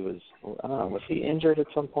because he was, I don't know, was he injured at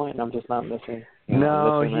some point and I'm just not missing?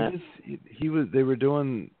 No, he was. They were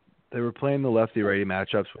playing the lefty righty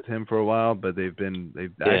matchups with him for a while, but they've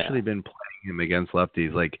actually been playing him against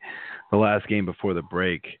lefties. Like the last game before the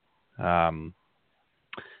break,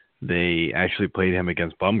 they actually played him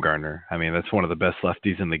against Bumgarner. I mean, that's one of the best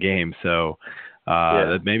lefties in the game. So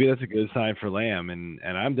maybe that's a good sign for Lamb, and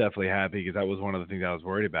I'm definitely happy because that was one of the things I was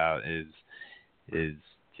worried about is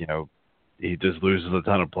he just loses a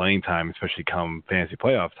ton of playing time, especially come fantasy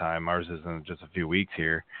playoff time. Ours is in just a few weeks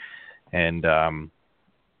here. And,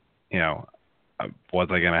 was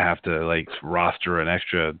I going to have to, roster an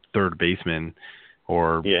extra third baseman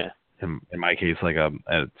or, in my case, a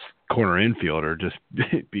corner infielder just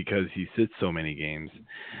because he sits so many games.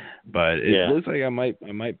 But it looks like I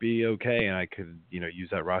might be okay, and I could, use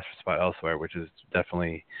that roster spot elsewhere, which is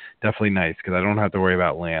definitely nice because I don't have to worry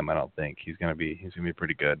about Lamb, I don't think. He's going to be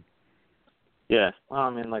pretty good. Yeah, well, I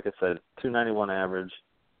mean, like I said, 291 average,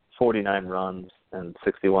 49 runs, and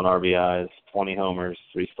 61 RBIs, 20 homers,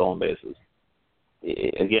 3 stolen bases.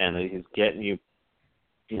 Again, he's getting you,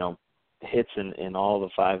 hits in all the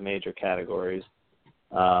 5 major categories,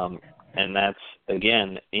 and that's,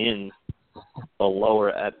 again, in a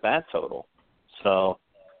lower at-bat total. So,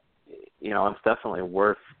 it's definitely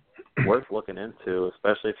worth looking into,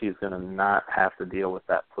 especially if he's going to not have to deal with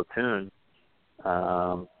that platoon.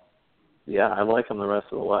 Yeah, I like him the rest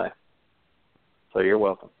of the way. So you're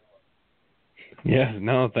welcome. Yeah,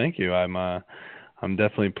 no, thank you. I'm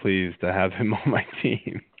definitely pleased to have him on my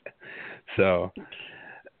team. So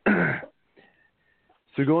going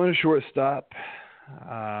to shortstop,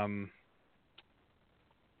 I'm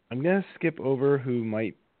going to skip over who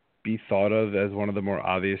might be thought of as one of the more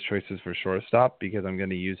obvious choices for shortstop because I'm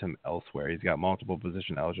going to use him elsewhere. He's got multiple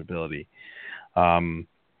position eligibility.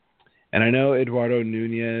 And I know Eduardo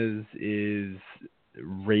Nunez is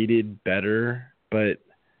rated better, but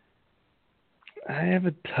I have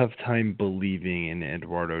a tough time believing in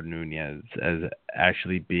Eduardo Nunez as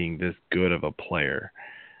actually being this good of a player.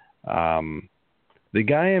 The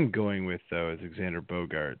guy I'm going with, though, is Alexander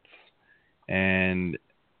Bogaerts. And,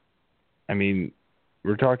 I mean,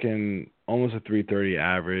 we're talking almost a 330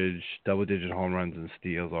 average, double-digit home runs and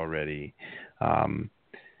steals already.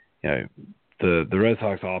 The Red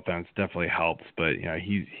Sox offense definitely helps, but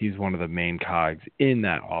he's one of the main cogs in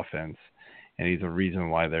that offense, and he's a reason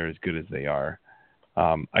why they're as good as they are.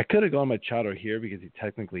 I could have gone Machado here because he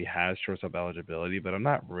technically has shortstop eligibility, but I'm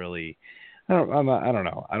not really. I don't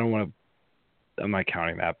know. I'm not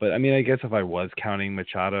counting that, but I mean, I guess if I was counting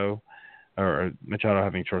Machado or Machado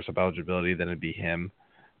having shortstop eligibility, then it'd be him.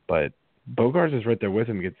 But Bogaerts is right there with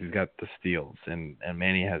him because he's got the steals, and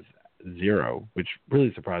Manny has 0, which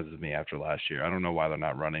really surprises me after last year. I don't know why they're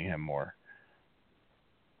not running him more.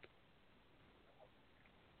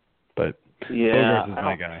 But Bogaerts is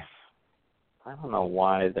my guy. I don't know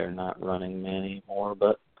why they're not running Manny more,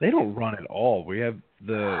 but they don't run at all. We have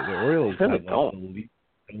the Orioles have the least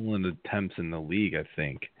stolen attempts in the league, I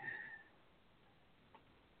think.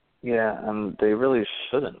 Yeah, and they really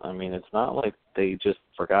shouldn't. I mean, it's not like they just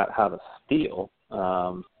forgot how to steal.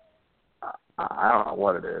 I don't know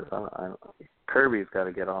what it is. Kirby's got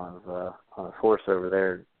to get on his horse over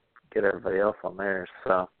there, get everybody else on theirs.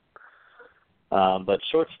 So, but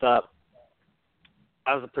shortstop,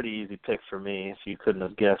 that was a pretty easy pick for me. If you couldn't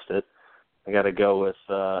have guessed it, I got to go with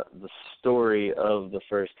the story of the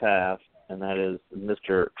first half, and that is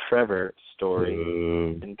Mr. Trevor Story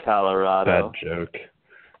in Colorado. Bad joke.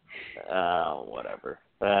 Whatever.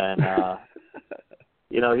 And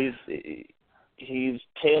he's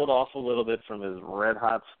tailed off a little bit from his red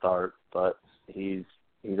hot start, but he's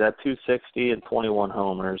at 260 and 21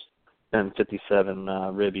 homers and 57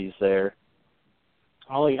 ribbies there.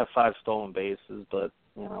 Only got 5 stolen bases, but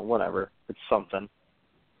whatever, it's something.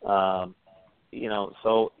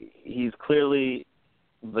 So he's clearly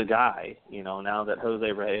the guy. Now that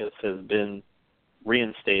Jose Reyes has been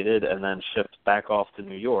reinstated and then shipped back off to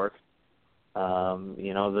New York,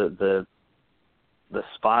 the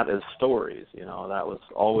spot is Stories. That was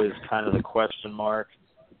always kind of the question mark,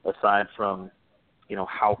 aside from,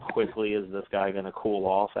 how quickly is this guy going to cool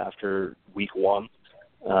off after week one?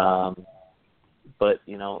 But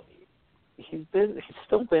he's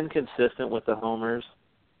still been consistent with the homers.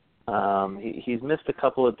 He's missed a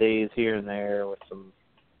couple of days here and there with some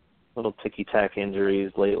little ticky-tack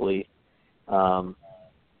injuries lately. But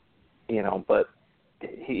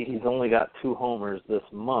he's only got 2 homers this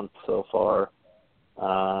month so far.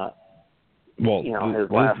 His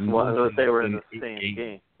last one, they were in the same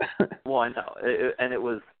game. Well, I know, and it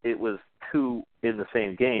was 2 in the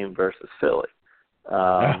same game versus Philly,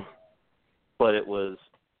 but it was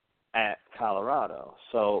at Colorado.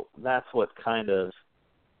 So that's what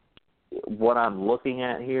I'm looking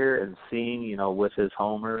at here and seeing, with his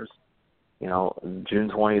homers. June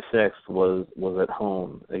 26th was at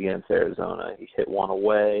home against Arizona. He hit one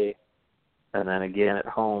away, and then again at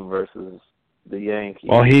home versus the Yankees.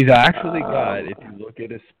 Well, he's actually got, if you look at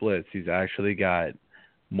his splits, he's actually got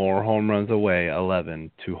more home runs away, 11,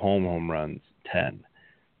 to home runs, 10.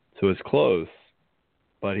 So it's close,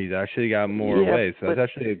 but he's actually got more away, so that's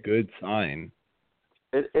actually a good sign.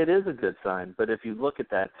 It is a good sign, but if you look at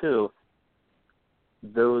that too,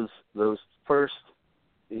 those first,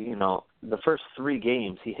 the first 3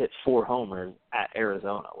 games he hit 4 homers at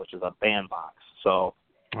Arizona, which is a bandbox. So,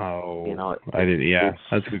 I did. Yeah,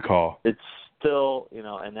 that's a good call. It's still,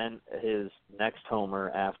 and then his next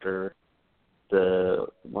homer after the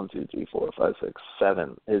 1, 2, 3, 4, 5, 6,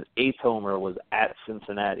 7, his 8th homer was at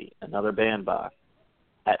Cincinnati, another bandbox,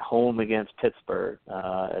 at home against Pittsburgh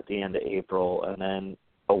at the end of April, and then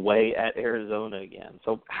away at Arizona again.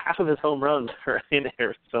 So half of his home runs are in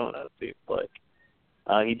Arizona, it seems like.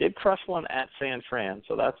 He did crush one at San Fran,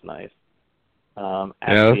 so that's nice. At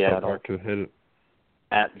Seattle,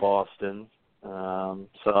 at Boston.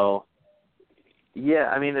 So, yeah,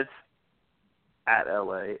 I mean, it's at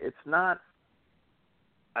LA. It's not.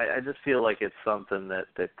 I just feel like it's something that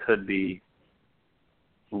could be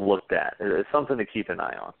looked at. It's something to keep an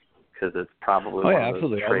eye on because it's probably. Oh yeah,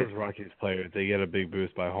 absolutely. All those Rockies players, they get a big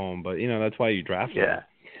boost by home, but that's why you draft them.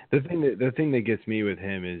 The thing that gets me with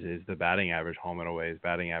him is the batting average home and away. His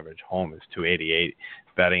batting average home is 288. His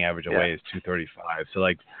batting average away is 235. So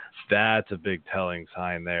that's a big telling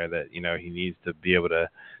sign there that he needs to be able to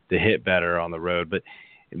hit better on the road. But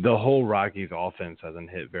the whole Rockies offense doesn't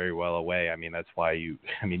hit very well away. I mean, that's why you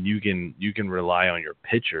can rely on your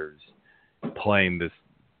pitchers playing this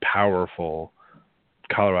powerful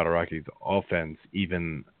Colorado Rockies offense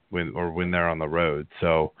even when they're on the road.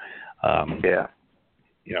 So I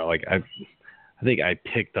think I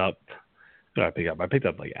picked up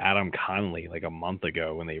like Adam Connolly like a month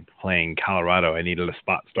ago when they were playing Colorado. I needed a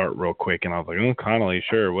spot start real quick, and I was like, oh, Connolly,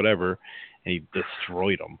 sure, whatever, and he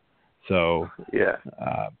destroyed him. So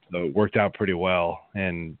so it worked out pretty well,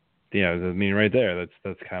 and right there,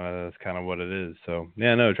 that's kind of what it is. So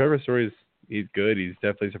Trevor Story's he's good. He's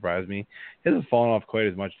definitely surprised me. He hasn't fallen off quite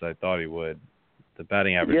as much as I thought he would. The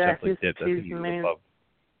batting average definitely dipped. I think he was above.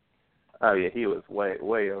 Oh yeah, he was way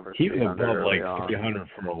over. He was above like 300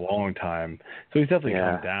 for a long time, so he's definitely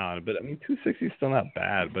come down. But 260 is still not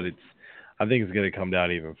bad. But I think it's going to come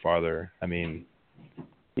down even farther. I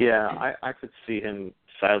could see him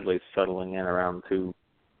sadly settling in around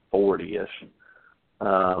 240-ish.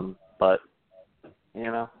 But who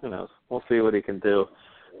knows? We'll see what he can do.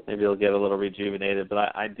 Maybe he'll get a little rejuvenated.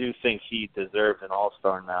 But I do think he deserved an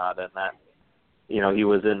All-Star nod, and that he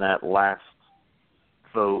was in that last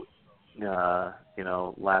vote.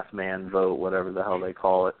 Last man vote, whatever the hell they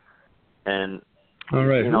call it. And all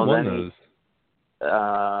right, who won those?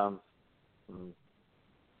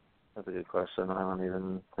 That's a good question. I don't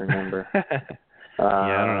even remember. I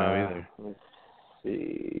don't know either. Let's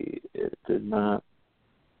see. It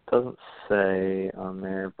doesn't say on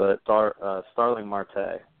there, but Starling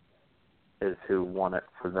Marte is who won it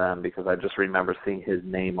for them because I just remember seeing his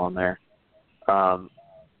name on there.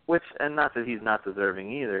 Which, and not that he's not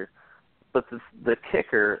deserving either, but the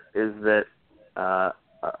kicker is that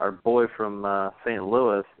our boy from St.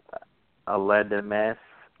 Louis, Aledemez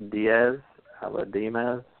Diaz,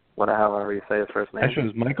 however you say his first name. Actually, it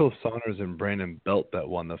was Michael Saunders and Brandon Belt that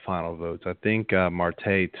won the final votes. I think Marte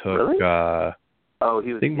took. Really? He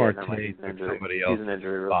was. I think Marte took somebody else's He's an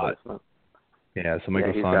injury spot. replacement. Yeah, so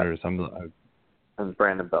Michael Saunders. And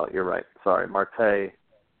Brandon Belt, you're right. Sorry, Marte.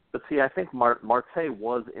 But see, I think Marte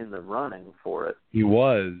was in the running for it. He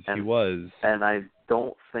was. And I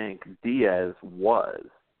don't think Diaz was.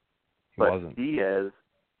 He wasn't. Diaz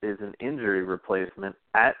is an injury replacement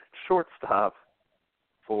at shortstop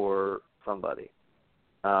for somebody.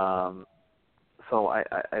 So I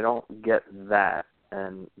don't get that,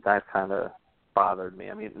 and that kind of bothered me.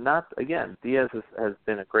 Diaz has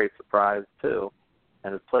been a great surprise too.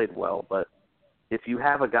 and has played well. But if you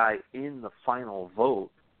have a guy in the final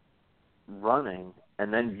vote running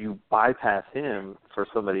and then you bypass him for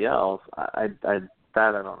somebody else, I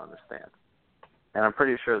don't understand. And I'm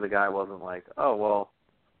pretty sure the guy wasn't like, oh, well,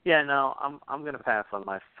 yeah, no, I'm going to pass on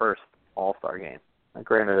my first All-Star game. Now,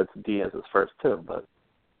 granted, it's Diaz's first too, but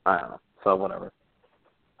I don't know. So whatever.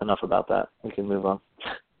 Enough about that. We can move on.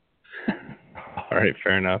 All right,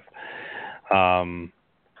 fair enough.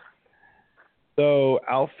 So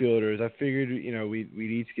outfielders, I figured we'd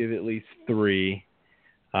each give at least 3,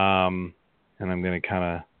 and I'm going to kind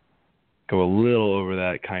of go a little over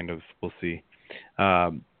that. Kind of, we'll see.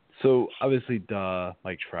 So obviously,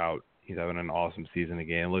 Mike Trout. He's having an awesome season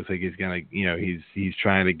again. It looks like he's gonna, he's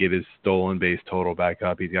trying to get his stolen base total back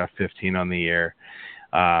up. He's got 15 on the year,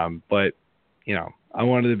 but I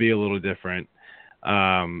wanted to be a little different.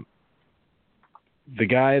 The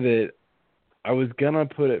guy that I was gonna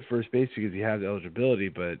put at first base because he has eligibility,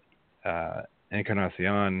 but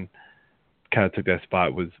Encarnacion kind of took that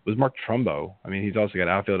spot was Mark Trumbo. I mean, he's also got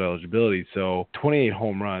outfield eligibility. So 28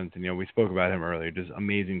 home runs, and we spoke about him earlier. Just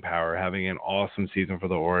amazing power, having an awesome season for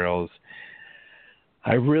the Orioles.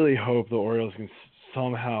 I really hope the Orioles can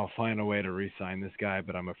somehow find a way to re-sign this guy,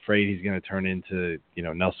 but I'm afraid he's going to turn into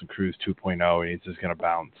Nelson Cruz 2.0, and he's just going to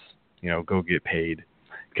bounce. Go get paid,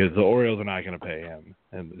 because the Orioles are not going to pay him,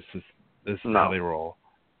 and this is how they roll.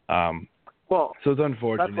 Well, so it's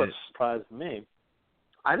unfortunate. That's what surprised me.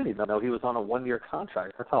 I didn't even know he was on a 1-year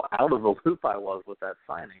contract. That's how out of the loop I was with that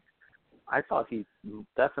signing. I thought he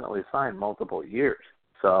definitely signed multiple years.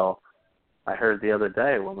 So I heard the other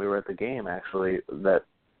day when we were at the game, actually, that,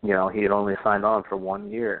 he had only signed on for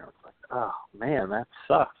 1 year. I was like, oh, man, that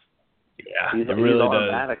sucks. Yeah, he's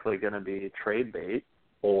automatically going to be trade bait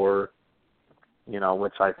or,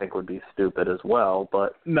 which I think would be stupid as well.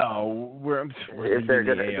 But no, we're if they're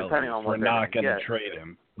going to, depending on what we're not going to trade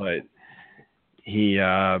him, but he's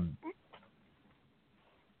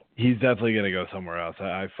definitely going to go somewhere else.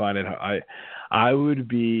 I find it. I would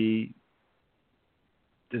be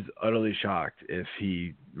just utterly shocked if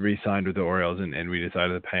he re-signed with the Orioles and we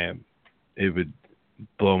decided to pay him. It would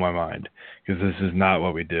blow my mind, because this is not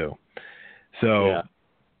what we do. So,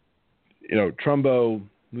 Trumbo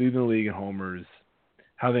leading the league in homers,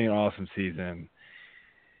 having an awesome season.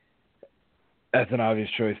 That's an obvious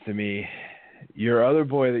choice to me. Your other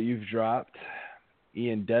boy that you've dropped,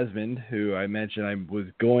 Ian Desmond, who I mentioned I was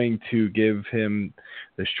going to give him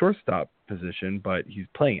the shortstop position, but he's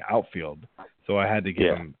playing outfield, so I had to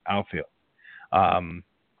give him outfield.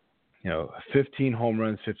 15 home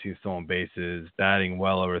runs, 15 stolen bases, batting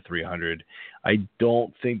well over 300. I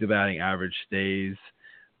don't think the batting average stays,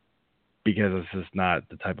 because it's just not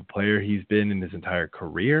the type of player he's been in his entire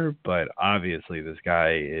career, but obviously this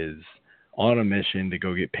guy is on a mission to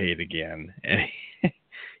go get paid again,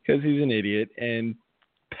 because he's an idiot and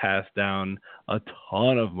passed down a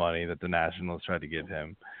ton of money that the Nationals tried to give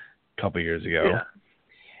him a couple years ago. Yeah.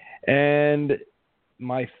 And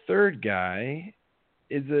my third guy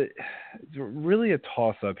is really a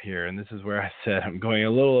toss-up here, and this is where I said I'm going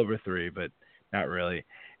a little over 3, but not really.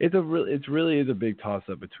 It really is a big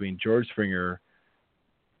toss-up between George Springer,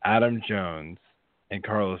 Adam Jones, and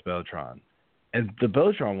Carlos Beltran. And the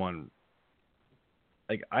Beltran one,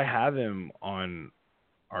 like, I have him on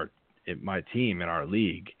my team in our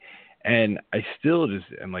league, and I still just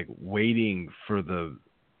am like waiting for the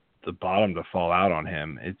bottom to fall out on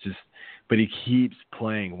him. But he keeps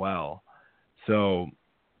playing well. So,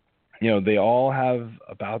 they all have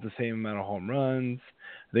about the same amount of home runs.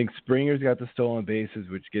 I think Springer's got the stolen bases,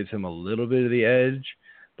 which gives him a little bit of the edge,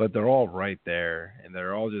 but they're all right there, and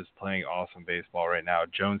they're all just playing awesome baseball right now.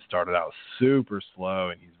 Jones started out super slow,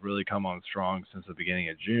 and he's really come on strong since the beginning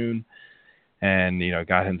of June, and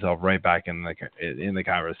got himself right back in the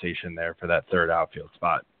conversation there for that third outfield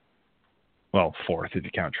spot. Well, fourth if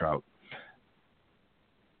you count Trout.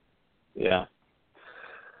 Yeah.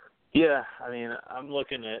 Yeah, I mean, I'm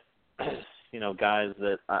looking at guys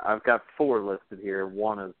that I've got 4 listed here.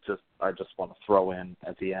 One is I just want to throw in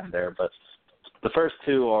at the end there, but the first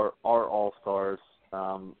 2 are all-stars.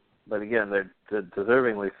 But again, they're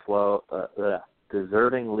deservingly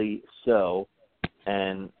so,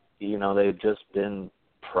 and they've just been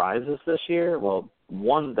prizes this year. Well,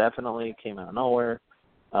 one definitely came out of nowhere.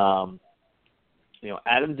 Adam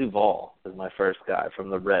Duvall is my first guy from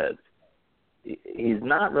the Reds. He's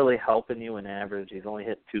not really helping you in average. He's only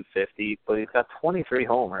hit 250, but he's got 23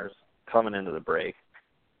 homers coming into the break,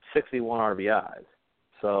 61 RBIs.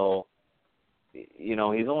 So, he's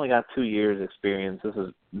only got 2 years experience. This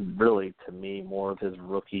is really, to me, more of his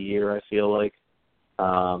rookie year, I feel like.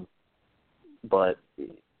 But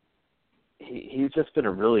he's just been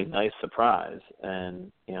a really nice surprise,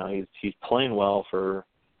 and he's playing well for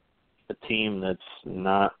a team that's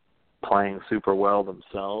not playing super well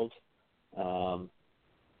themselves.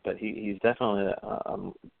 But he's definitely a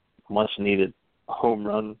much needed home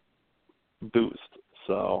run boost.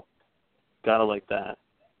 So gotta like that.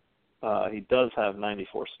 He does have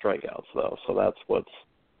 94 strikeouts though, so that's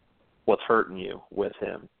what's hurting you with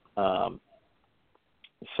him. The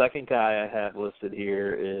second guy I have listed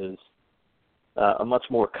here is a much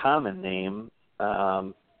more common name,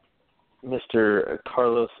 Mr.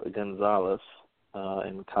 Carlos Gonzalez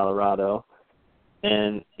in Colorado.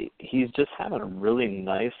 And he's just having a really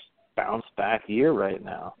nice bounce-back year right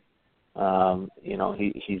now.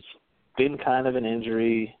 He's been kind of an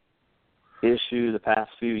injury issue the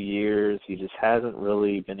past few years. He just hasn't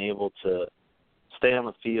really been able to stay on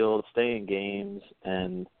the field, stay in games.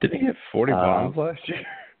 And did he get 40 bombs last year?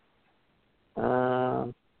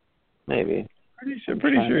 Maybe. Pretty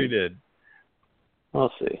sure he did.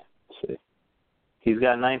 We'll see. He's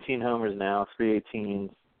got 19 homers now,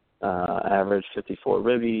 318. Average 54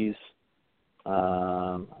 ribbies.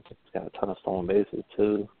 I think he's got a ton of stolen bases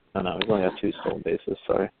too. No, he's only got 2 stolen bases.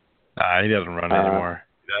 Sorry. He doesn't run anymore.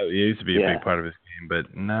 That used to be a big part of his game,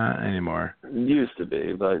 but not anymore. Used to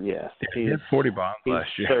be, but yeah. He had 40 bombs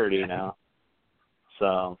last year. 30 now. So,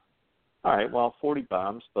 all right, well, 40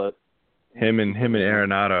 bombs, but him and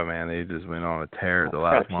Arenado, man, they just went on a tear the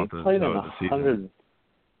last month of the season.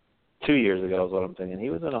 2 years ago is what I'm thinking. He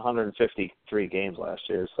was in 153 games last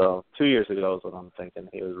year, so 2 years ago is what I'm thinking.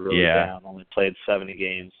 He was really down, only played 70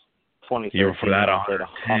 games. 2013, year before that, played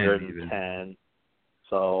 110,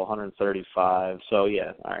 so 135. So,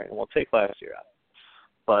 yeah, all right, we'll take last year out.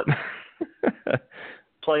 But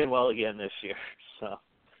playing well again this year. So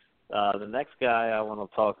the next guy I want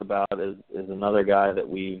to talk about is another guy that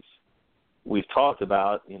we've talked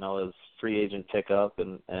about, as free agent pickup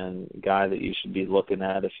and guy that you should be looking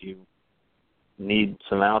at if you need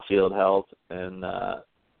some outfield help, and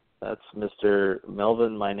that's Mr.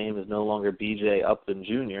 Melvin. My name is no longer BJ Upton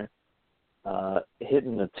Jr.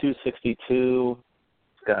 Hitting a 262,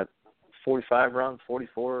 got 45 runs,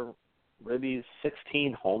 44 ribbies,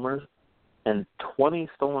 16 homers, and 20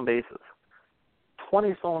 stolen bases.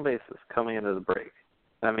 20 stolen bases coming into the break.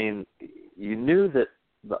 I mean, you knew that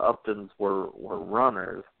the Uptons were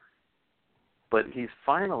runners, but he's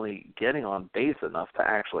finally getting on base enough to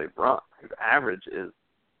actually run. His average is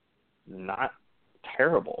not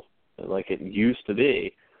terrible like it used to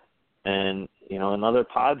be. And, another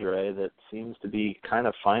Padre that seems to be kind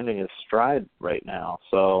of finding his stride right now.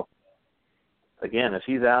 So, again, if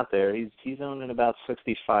he's out there, he's owning about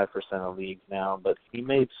 65% of leagues now, but he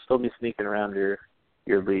may still be sneaking around your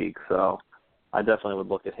league. So I definitely would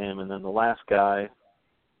look at him. And then the last guy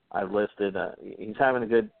I've listed, he's having a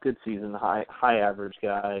good season, high average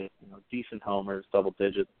guy, decent homers, double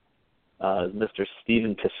digits, is Mr.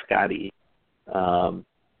 Stephen Piscotty.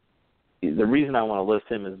 The reason I want to list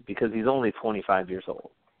him is because he's only 25 years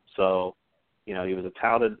old. So, he was a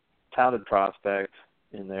touted prospect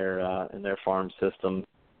in their farm system,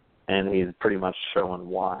 and he's pretty much showing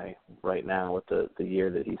why right now with the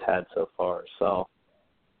year that he's had so far. So,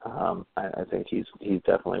 I think he's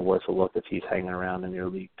definitely worth a look if he's hanging around in your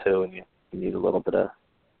league too, and you need a little bit of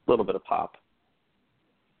pop.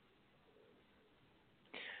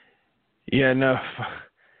 Yeah, no,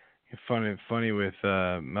 funny with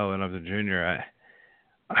Melvin Upton Jr.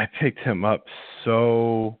 I picked him up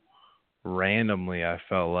so randomly. I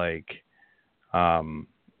felt like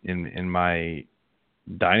in my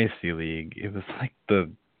dynasty league, it was like the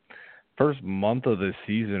first month of the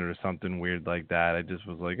season or something weird like that. I just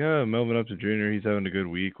was like, Melvin Upton Jr., he's having a good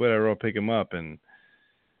week. Whatever, I'll pick him up. And,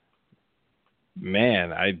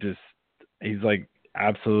 man, he's like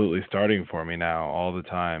absolutely starting for me now all the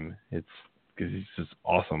time. It's because he's just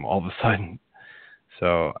awesome all of a sudden.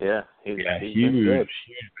 So, he's huge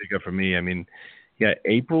pickup for me. I mean,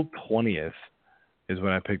 April 20th is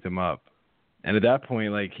when I picked him up. And at that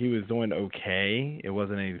point, like, he was doing okay. It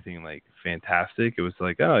wasn't anything, like, fantastic. It was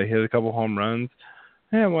like, he hit a couple home runs.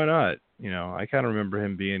 Yeah, why not? I kind of remember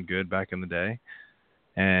him being good back in the day.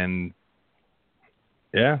 And,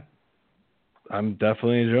 I'm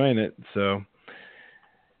definitely enjoying it. So,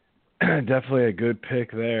 definitely a good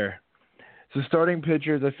pick there. So, starting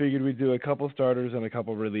pitchers, I figured we'd do a couple starters and a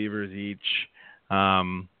couple relievers each. I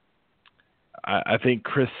think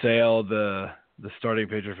Chris Sale, the starting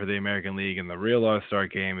pitcher for the American League in the real All-Star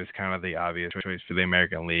game, is kind of the obvious choice for the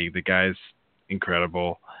American League. The guy's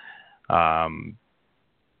incredible. And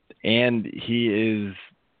he is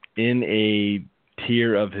in a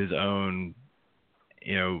tier of his own,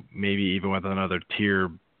 maybe even with another tier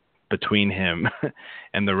between him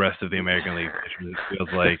and the rest of the American League pitchers. It feels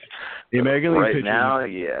like the American League right pitchers now, are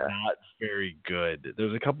not very good.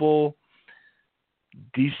 There's a couple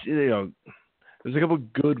decent, there's a couple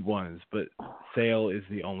good ones, but Sale is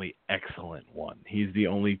the only excellent one. He's the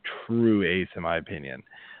only true ace, in my opinion.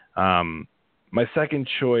 My second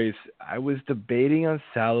choice, I was debating on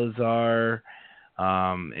Salazar,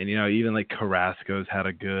 and even like Carrasco's had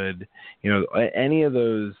a good, any of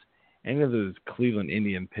those Cleveland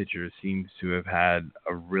Indian pitchers seems to have had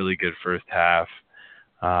a really good first half.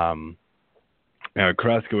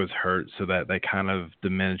 Carrasco was hurt, so that kind of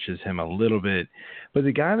diminishes him a little bit. But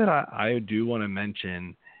the guy that I do want to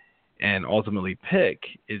mention and ultimately pick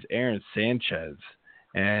is Aaron Sanchez.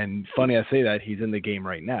 And funny I say that, he's in the game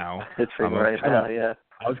right now. I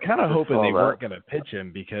was kind of hoping they weren't going to pitch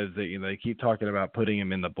him because they keep talking about putting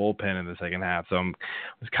him in the bullpen in the second half. So I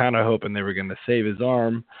was kind of hoping they were going to save his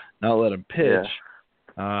arm, not let him pitch.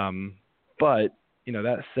 Yeah. But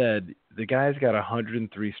that said, the guy's got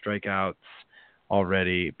 103 strikeouts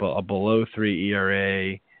already, but a below 3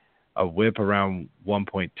 ERA, a WHIP around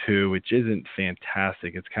 1.2, which isn't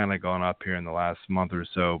fantastic. It's kind of gone up here in the last month or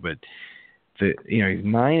so, but he's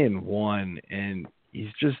 9-1, and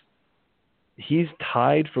he's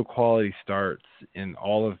tied for quality starts in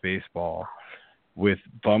all of baseball with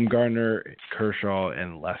Bumgarner, Kershaw,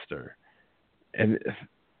 and Lester. And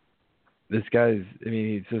this guy's,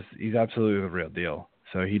 he's absolutely the real deal.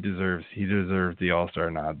 So he deserves the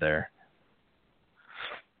All-Star nod there.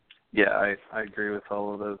 Yeah, I agree with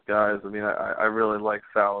all of those guys. I really like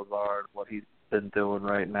Salazar and what he's been doing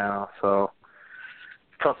right now. So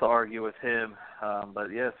it's tough to argue with him.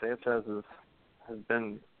 But yeah, Sanchez has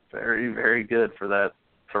been very, very good for that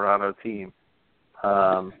Toronto team.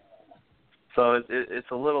 So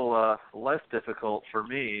it's a little less difficult for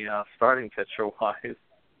me starting pitcher-wise.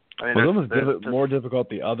 It's almost more difficult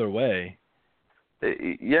the other way.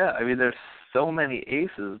 Yeah, there's so many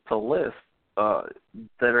aces to list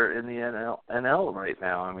that are in the NL right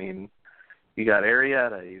now. You got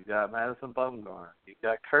Arrieta, you've got Madison Bumgarner, you've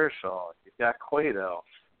got Kershaw, you've got Cueto,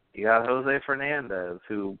 you got Jose Fernandez,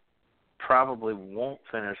 who probably won't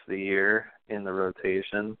finish the year in the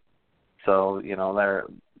rotation. So,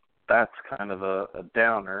 that's kind of a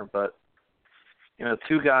downer. But,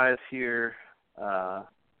 two guys here,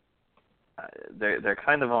 they're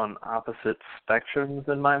kind of on opposite spectrums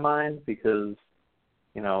in my mind because,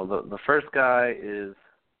 the first guy is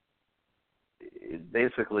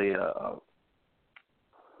basically a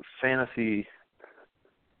fantasy,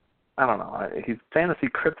 he's fantasy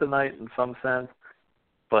kryptonite in some sense,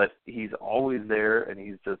 but he's always there and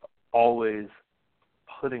he's just always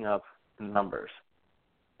putting up numbers.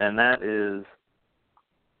 And that is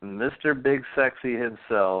Mr. Big Sexy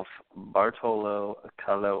himself, Bartolo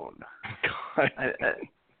Colon.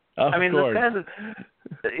 Of course.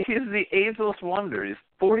 He's the ageless wonder. He's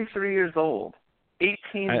 43 years old,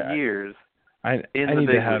 18 years I in the need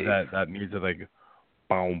big to have league. that music like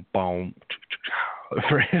boom, boom,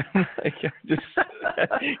 for him. Just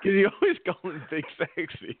because you always call him Big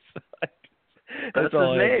Sexy. So that's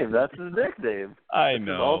his name. That's his nickname. I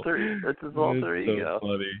know. That's his alter ego. So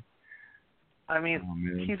funny.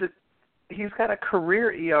 He's got a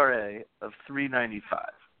career ERA of 3.95,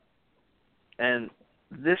 and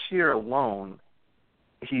this year alone,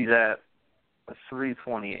 he's at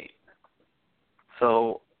 3.28.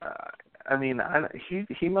 So,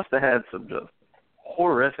 he must have had some just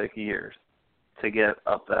horrific years to get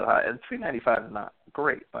up that high. And 3.95 is not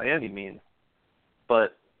great by any means,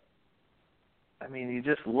 but you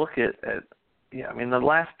just look at the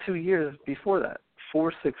last 2 years before that,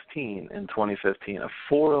 4.16 in 2015, a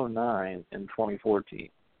 4.09 in 2014,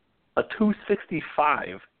 a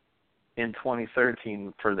 2.65 in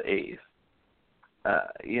 2013 for the A's.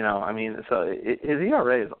 So his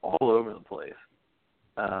ERA is all over the place,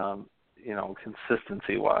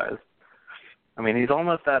 consistency-wise. He's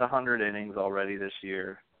almost at 100 innings already this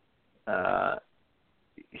year.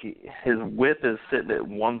 His WHIP is sitting at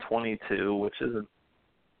 122, which is,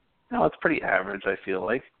 it's pretty average, I feel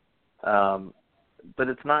like. But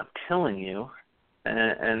it's not killing you.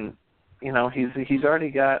 And he's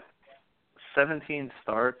already got 17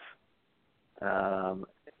 starts.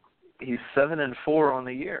 He's 7-4 on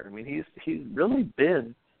the year. He's really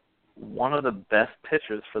been one of the best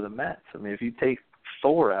pitchers for the Mets. If you take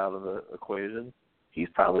Thor out of the equation, he's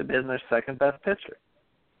probably been their second best pitcher.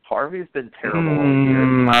 Harvey's been terrible all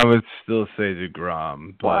year. I would still say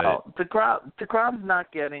DeGrom. But... Wow, DeGrom's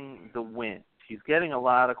not getting the win. He's getting a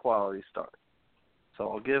lot of quality starts. So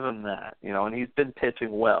I'll give him that. And he's been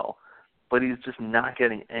pitching well, but he's just not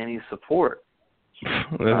getting any support.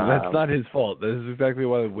 That's not his fault. This is exactly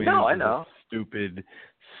why the wins No, I is know. a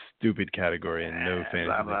stupid category, and no fantasy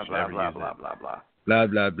blah, blah, league should blah, ever blah, use blah, it. blah, blah. Blah,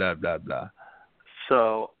 blah, blah, blah, blah.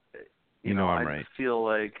 So, You know I'm I right. feel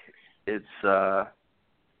like it's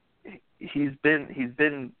he's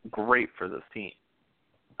been great for this team.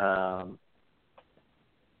 And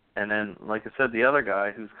then, like I said, the other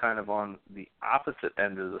guy who's kind of on the opposite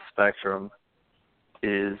end of the spectrum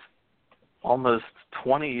is almost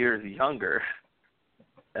 20 years younger,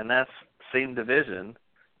 and that's same division,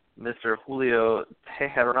 Mr. Julio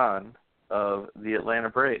Teheran of the Atlanta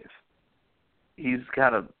Braves. He's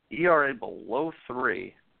got an ERA below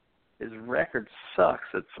 3. His record sucks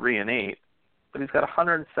at 3-8, but he's got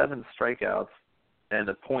 107 strikeouts and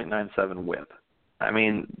a .97 WHIP. I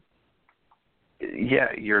mean,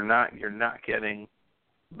 yeah, you're not getting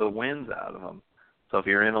the wins out of him. So if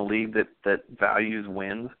you're in a league that values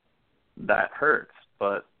wins, that hurts.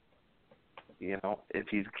 But if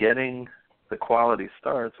he's getting the quality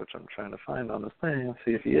starts, which I'm trying to find on this thing, let's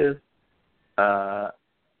see if he is.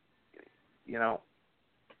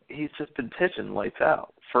 He's just been pitching lights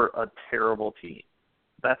out for a terrible team.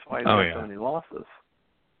 That's why he's got so many losses.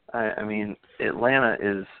 I mean, Atlanta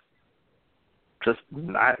is just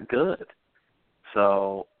not good.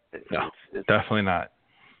 So it's definitely not.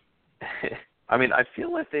 I mean, I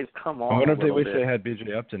feel like they've come on. I wonder if they wish bit. they had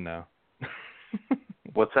B.J. Upton now.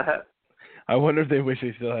 What's that? I wonder if they wish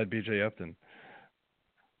they still had B.J. Upton.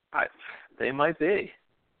 They might be.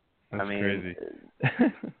 That's crazy.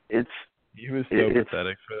 He was so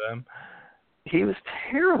pathetic for them. He was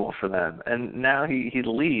terrible for them, and now he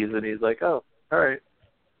leaves, and he's like, oh, all right,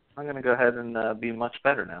 I'm going to go ahead and be much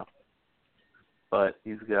better now. But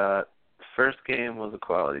he's got first game was a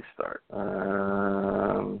quality start.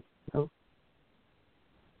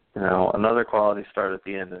 Another quality start at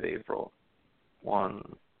the end of April.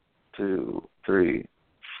 1, 2, 3,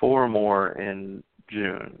 4 more in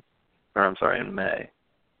June, in May.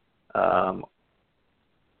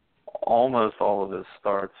 Almost all of his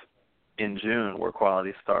starts in June were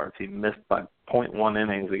quality starts. He missed by 0.1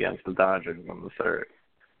 innings against the Dodgers in the third.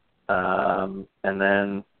 And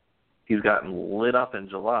then he's gotten lit up in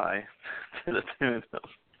July to the tune of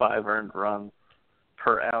 5 earned runs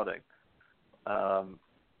per outing.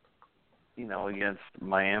 Against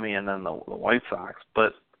Miami and then the White Sox.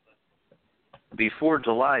 But before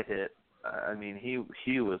July hit, I mean,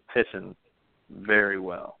 he was pitching very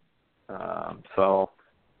well. So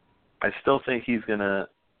I still think he's going to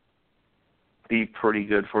be pretty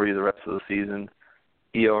good for you the rest of the season.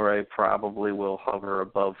 ERA probably will hover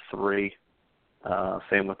above 3.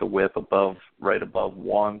 Same with the WHIP, right above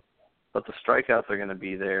 1. But the strikeouts are going to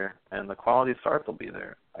be there, and the quality starts will be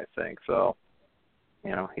there, I think. So,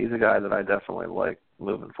 he's a guy that I definitely like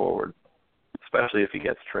moving forward, especially if he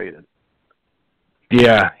gets traded.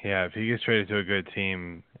 Yeah. If he gets traded to a good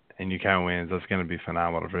team and you count wins, that's going to be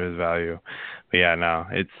phenomenal for his value. But yeah, no,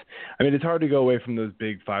 it's hard to go away from those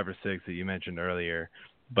big 5 or 6 that you mentioned earlier.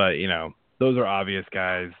 But those are obvious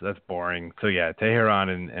guys. That's boring. So yeah, Teheran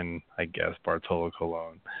and I guess Bartolo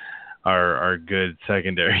Colon are good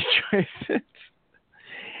secondary choices.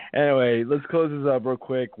 Anyway, let's close this up real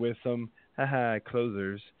quick with some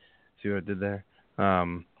closers. See what I did there?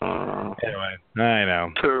 Anyway, I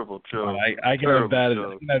know. Terrible joke. I can have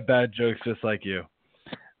bad jokes just like you.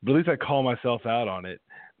 But at least I call myself out on it.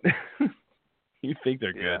 You think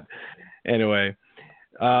they're good. Anyway,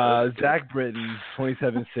 Zach Britton,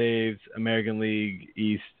 27 saves, American League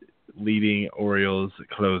East leading Orioles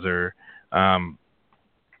closer.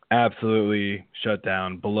 Absolutely shut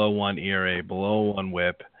down, below 1 ERA, below 1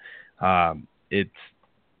 WHIP.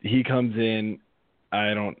 He comes in,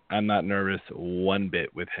 I'm not nervous one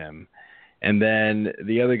bit with him. And then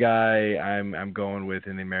the other guy I'm going with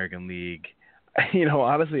in the American League,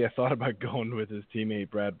 honestly, I thought about going with his teammate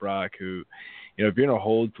Brad Brock, who, if you're in a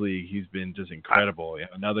holds league, he's been just incredible.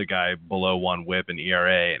 Another guy below 1 WHIP and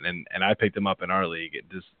ERA, and I picked him up in our league.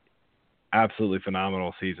 Just absolutely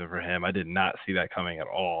phenomenal season for him. I did not see that coming at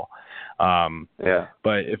all.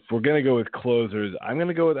 But if we're gonna go with closers, I'm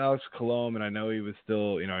gonna go with Alex Colomé, and I know he was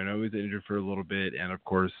still, I know he was injured for a little bit, and of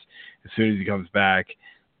course, as soon as he comes back,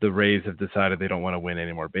 the Rays have decided they don't want to win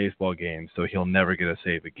any more baseball games, so he'll never get a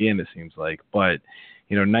save again, it seems like. But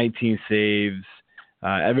 19 saves.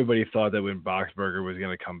 Everybody thought that when Boxberger was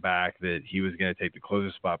going to come back that he was going to take the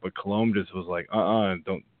closer spot, but Colomé just was like,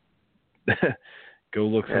 don't go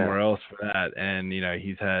look somewhere else for that. And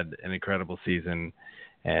he's had an incredible season,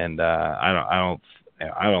 and I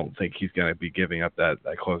don't think he's going to be giving up that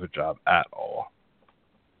closer job at all.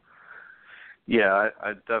 Yeah,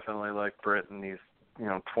 I definitely like Britton. He's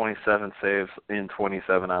 27 saves in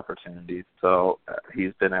 27 opportunities. So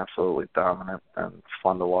he's been absolutely dominant and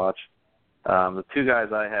fun to watch. The two guys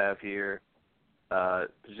I have here,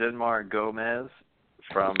 Zenmar Gomez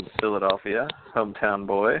from Philadelphia, hometown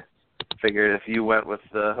boy. Figured if you went with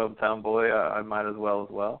the hometown boy, I might as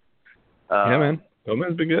well. Yeah, man.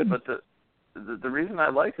 Gomez's been good. But the reason I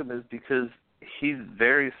like him is because he's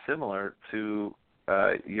very similar to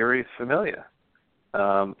Yuri Familia.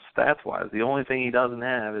 Stats-wise, the only thing he doesn't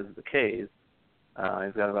have is the Ks.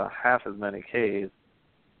 He's got about half as many Ks,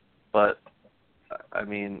 but I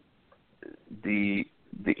mean, the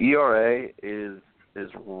ERA is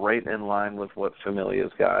right in line with what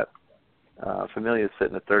Familia's got. Familia's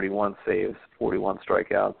sitting at 31 saves, 41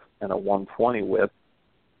 strikeouts, and a 120 WHIP,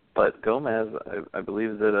 but Gomez, I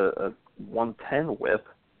believe, is at a 110 WHIP,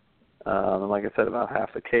 and like I said, about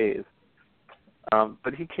half the Ks.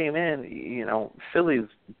 But he came in, Philly's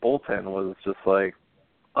bullpen was just like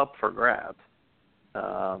up for grabs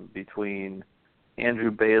between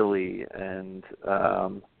Andrew Bailey and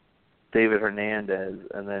David Hernandez,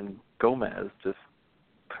 and then Gomez just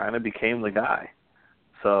kind of became the guy.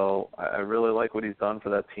 So I really like what he's done for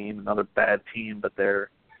that team. Another bad team, but they're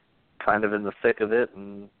kind of in the thick of it,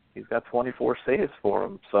 and he's got 24 saves for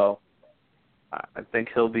him. So I think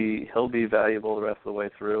he'll be valuable the rest of the way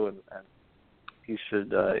through, and he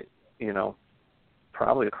should,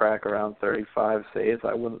 probably crack around 35 saves.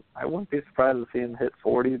 I wouldn't be surprised to see him hit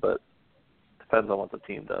 40, but depends on what the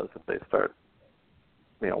team does if they start,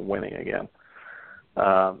 winning again.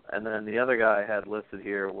 And then the other guy I had listed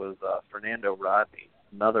here was Fernando Rodney,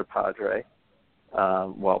 another Padre.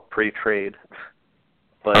 Pre-trade,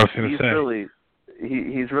 but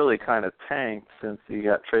he's really kind of tanked since he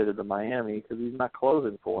got traded to Miami because he's not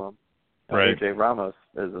closing for him. Right. AJ Ramos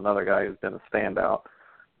is another guy who's been a standout.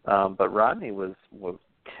 But Rodney was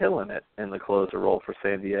killing it in the closer role for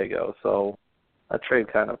San Diego. So that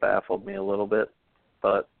trade kind of baffled me a little bit.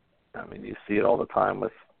 But, I mean, you see it all the time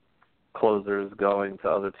with closers going to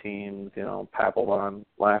other teams. Papelbon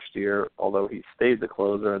last year, although he stayed the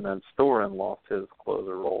closer, and then Storen lost his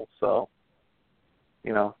closer role. So,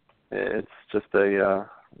 it's just a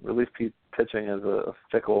relief pitching is a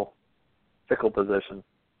fickle position.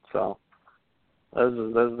 So those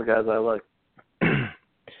are the guys I like.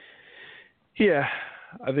 Yeah,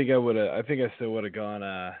 I think I still would have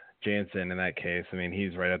gone Jansen in that case. I mean,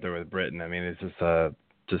 he's right up there with Britton. I mean, it's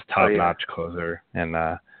just top-notch closer, and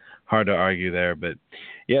hard to argue there. But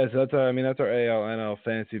yeah, so that's our AL/NL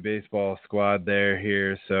fantasy baseball squad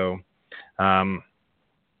here. So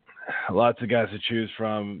lots of guys to choose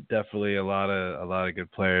from. Definitely a lot of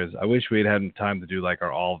good players. I wish we'd had time to do like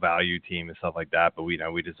our all value team and stuff like that, but we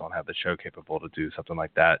just don't have the show capable to do something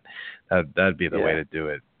like that. That'd be the way to do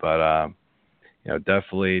it. But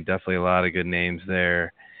definitely a lot of good names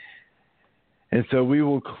there. And so we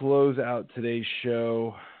will close out today's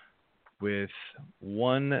show with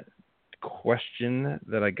one question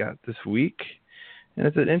that I got this week, and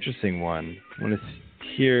it's an interesting one. I want to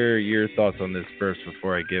hear your thoughts on this first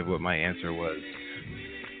before I give what my answer was.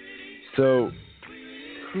 So,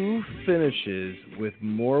 who finishes with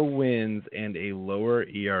more wins and a lower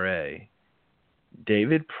ERA,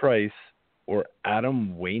 David Price or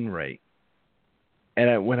Adam Wainwright? And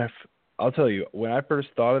I'll tell you, when I first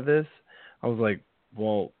thought of this, I was like,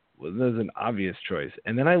 well, there's an obvious choice.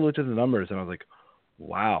 And then I looked at the numbers and I was like,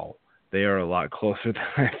 wow, they are a lot closer than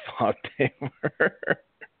I thought they were.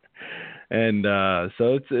 And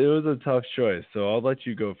so it was a tough choice. So I'll let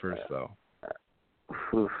you go first, though.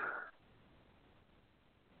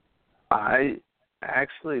 I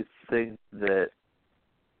actually think that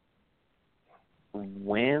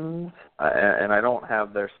wins, and I don't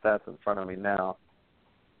have their stats in front of me now,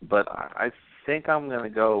 but I think I'm going to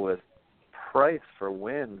go with Price for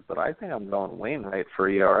wins, but I think I'm going Wainwright for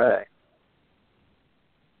ERA.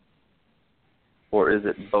 Or is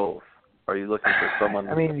it both? Are you looking for someone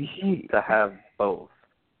to have both?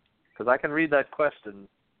 Because I can read that question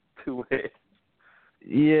two ways.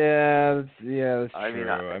 Yeah, that's true.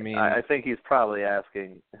 I think he's probably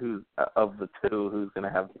asking who of the two who's going to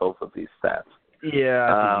have both of these stats. Yeah,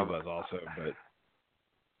 I think he was also,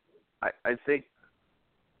 but I think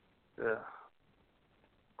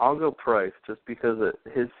I'll go Price just because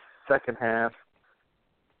his second half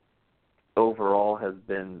overall has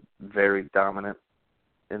been very dominant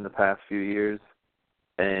in the past few years,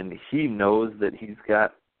 and he knows that he's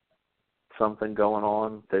got something going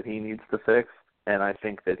on that he needs to fix, and I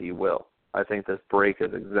think that he will. I think this break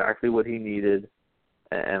is exactly what he needed,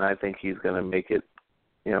 and I think he's going to make it,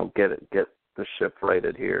 get the ship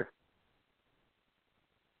righted here.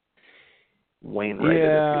 Wainwright, if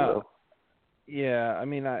you will. Yeah, I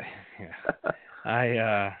mean, God.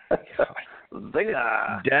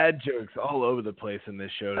 Dad jokes all over the place in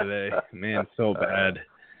this show today. Man, so bad.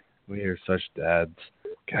 We are such dads.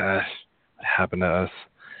 Gosh, what happened to us?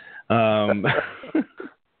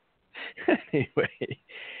 Anyway,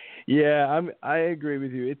 yeah, I agree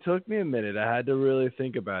with you. It took me a minute. I had to really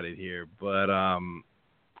think about it here, but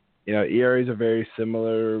ERAs are very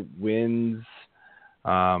similar. Wins.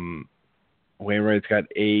 Wainwright's got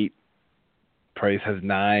 8. Price has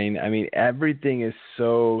 9. I mean, everything is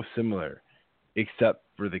so similar, except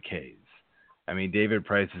for the Ks. I mean, David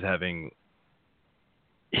Price is having,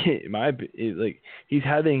 he's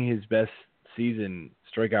having his best season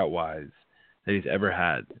strikeout wise that he's ever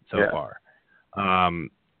had so far. I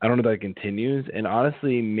don't know if that continues, and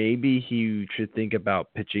honestly, maybe he should think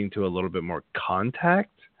about pitching to a little bit more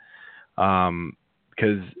contact,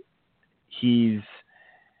 because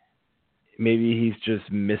maybe he's just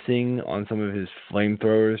missing on some of his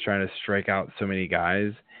flamethrowers, trying to strike out so many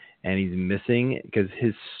guys, and he's missing because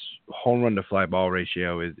his home run to fly ball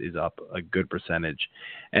ratio is up a good percentage,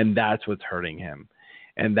 and that's what's hurting him.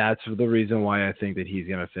 And that's the reason why I think that he's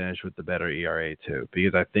going to finish with the better ERA too,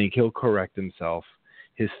 because I think he'll correct himself.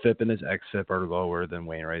 His FIP and his xFIP are lower than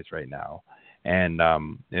Wainwright's right now. And,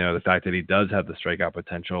 the fact that he does have the strikeout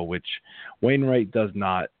potential, which Wainwright does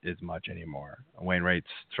not as much anymore. Wainwright's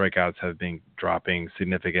strikeouts have been dropping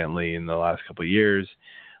significantly in the last couple of years.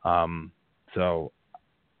 So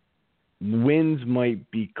wins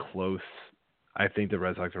might be close. I think the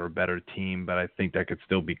Red Sox are a better team, but I think that could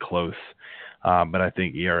still be close. But I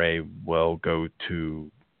think ERA will go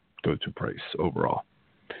to Price overall.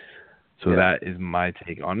 So that is my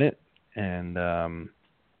take on it. And,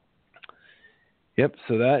 yep,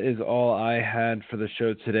 so that is all I had for the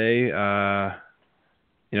show today.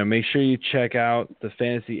 Make sure you check out the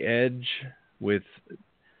Fantasy Edge with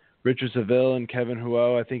Richard Seville and Kevin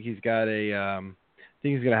Huo. I think he's got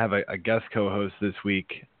he's going to have a guest co-host this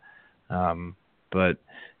week. But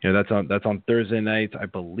that's on Thursday nights, I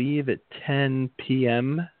believe at 10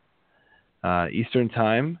 p.m. Eastern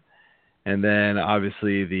time. And then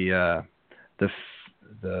obviously the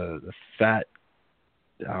fat.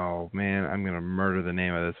 Oh man, I'm gonna murder the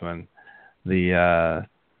name of this one. I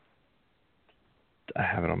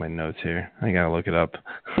have it on my notes here. I gotta look it up.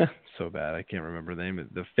 So bad, I can't remember the name.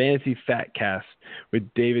 The Fantasy Fat Cast with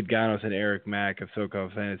David Ganos and Eric Mack of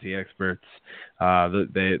SoCal Fantasy Experts.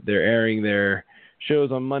 They're airing their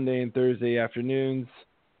shows on Monday and Thursday afternoons.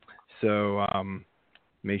 So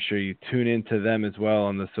make sure you tune in to them as well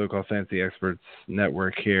on the SoCal Fantasy Experts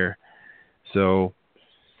network here. So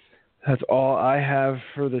that's all I have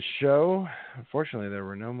for the show. Unfortunately, there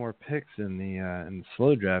were no more picks in the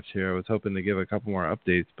slow draft here. I was hoping to give a couple more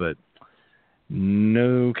updates, but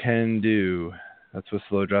no can do. That's what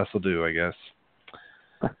slow drafts will do, I guess.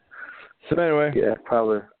 So anyway. Yeah,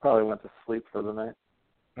 probably went to sleep for the night.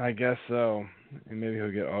 I guess so. And maybe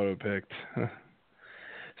he'll get auto-picked.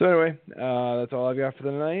 So anyway, that's all I've got for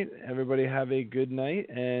the night. Everybody have a good night,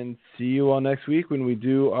 and see you all next week when we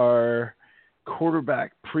do our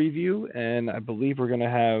quarterback preview. And I believe we're going to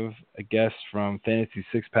have a guest from Fantasy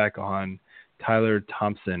Six Pack on, Tyler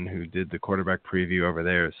Thompson, who did the quarterback preview over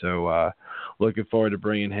there. So looking forward to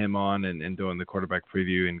bringing him on and doing the quarterback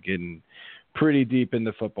preview and getting pretty deep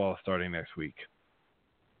into football starting next week.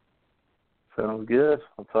 Sounds good.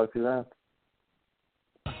 I'll talk to you then.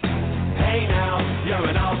 Hey now, you're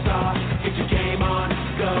an all-star. Get your game on,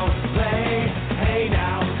 go play. Hey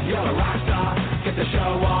now, you're a rock star. Get the show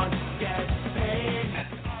on, get paid.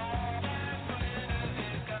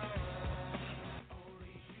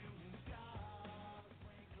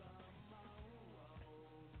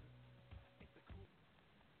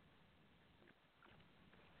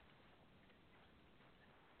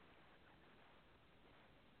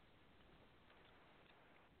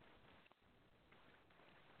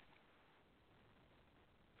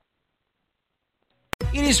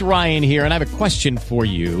 It is Ryan here, and I have a question for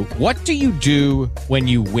you. What do you do when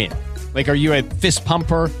you win? Like, are you a fist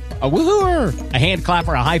pumper, a woohooer, a hand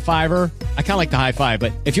clapper, a high fiver? I kind of like the high five,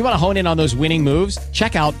 but if you want to hone in on those winning moves,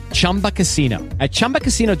 check out Chumba Casino. At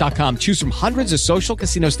ChumbaCasino.com, choose from hundreds of social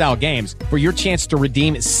casino-style games for your chance to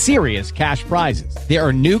redeem serious cash prizes. There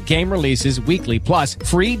are new game releases weekly, plus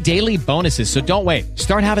free daily bonuses. So don't wait.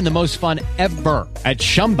 Start having the most fun ever at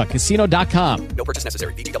ChumbaCasino.com. No purchase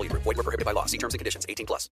necessary. VGW Group. Void where prohibited by law. See terms and conditions. 18+.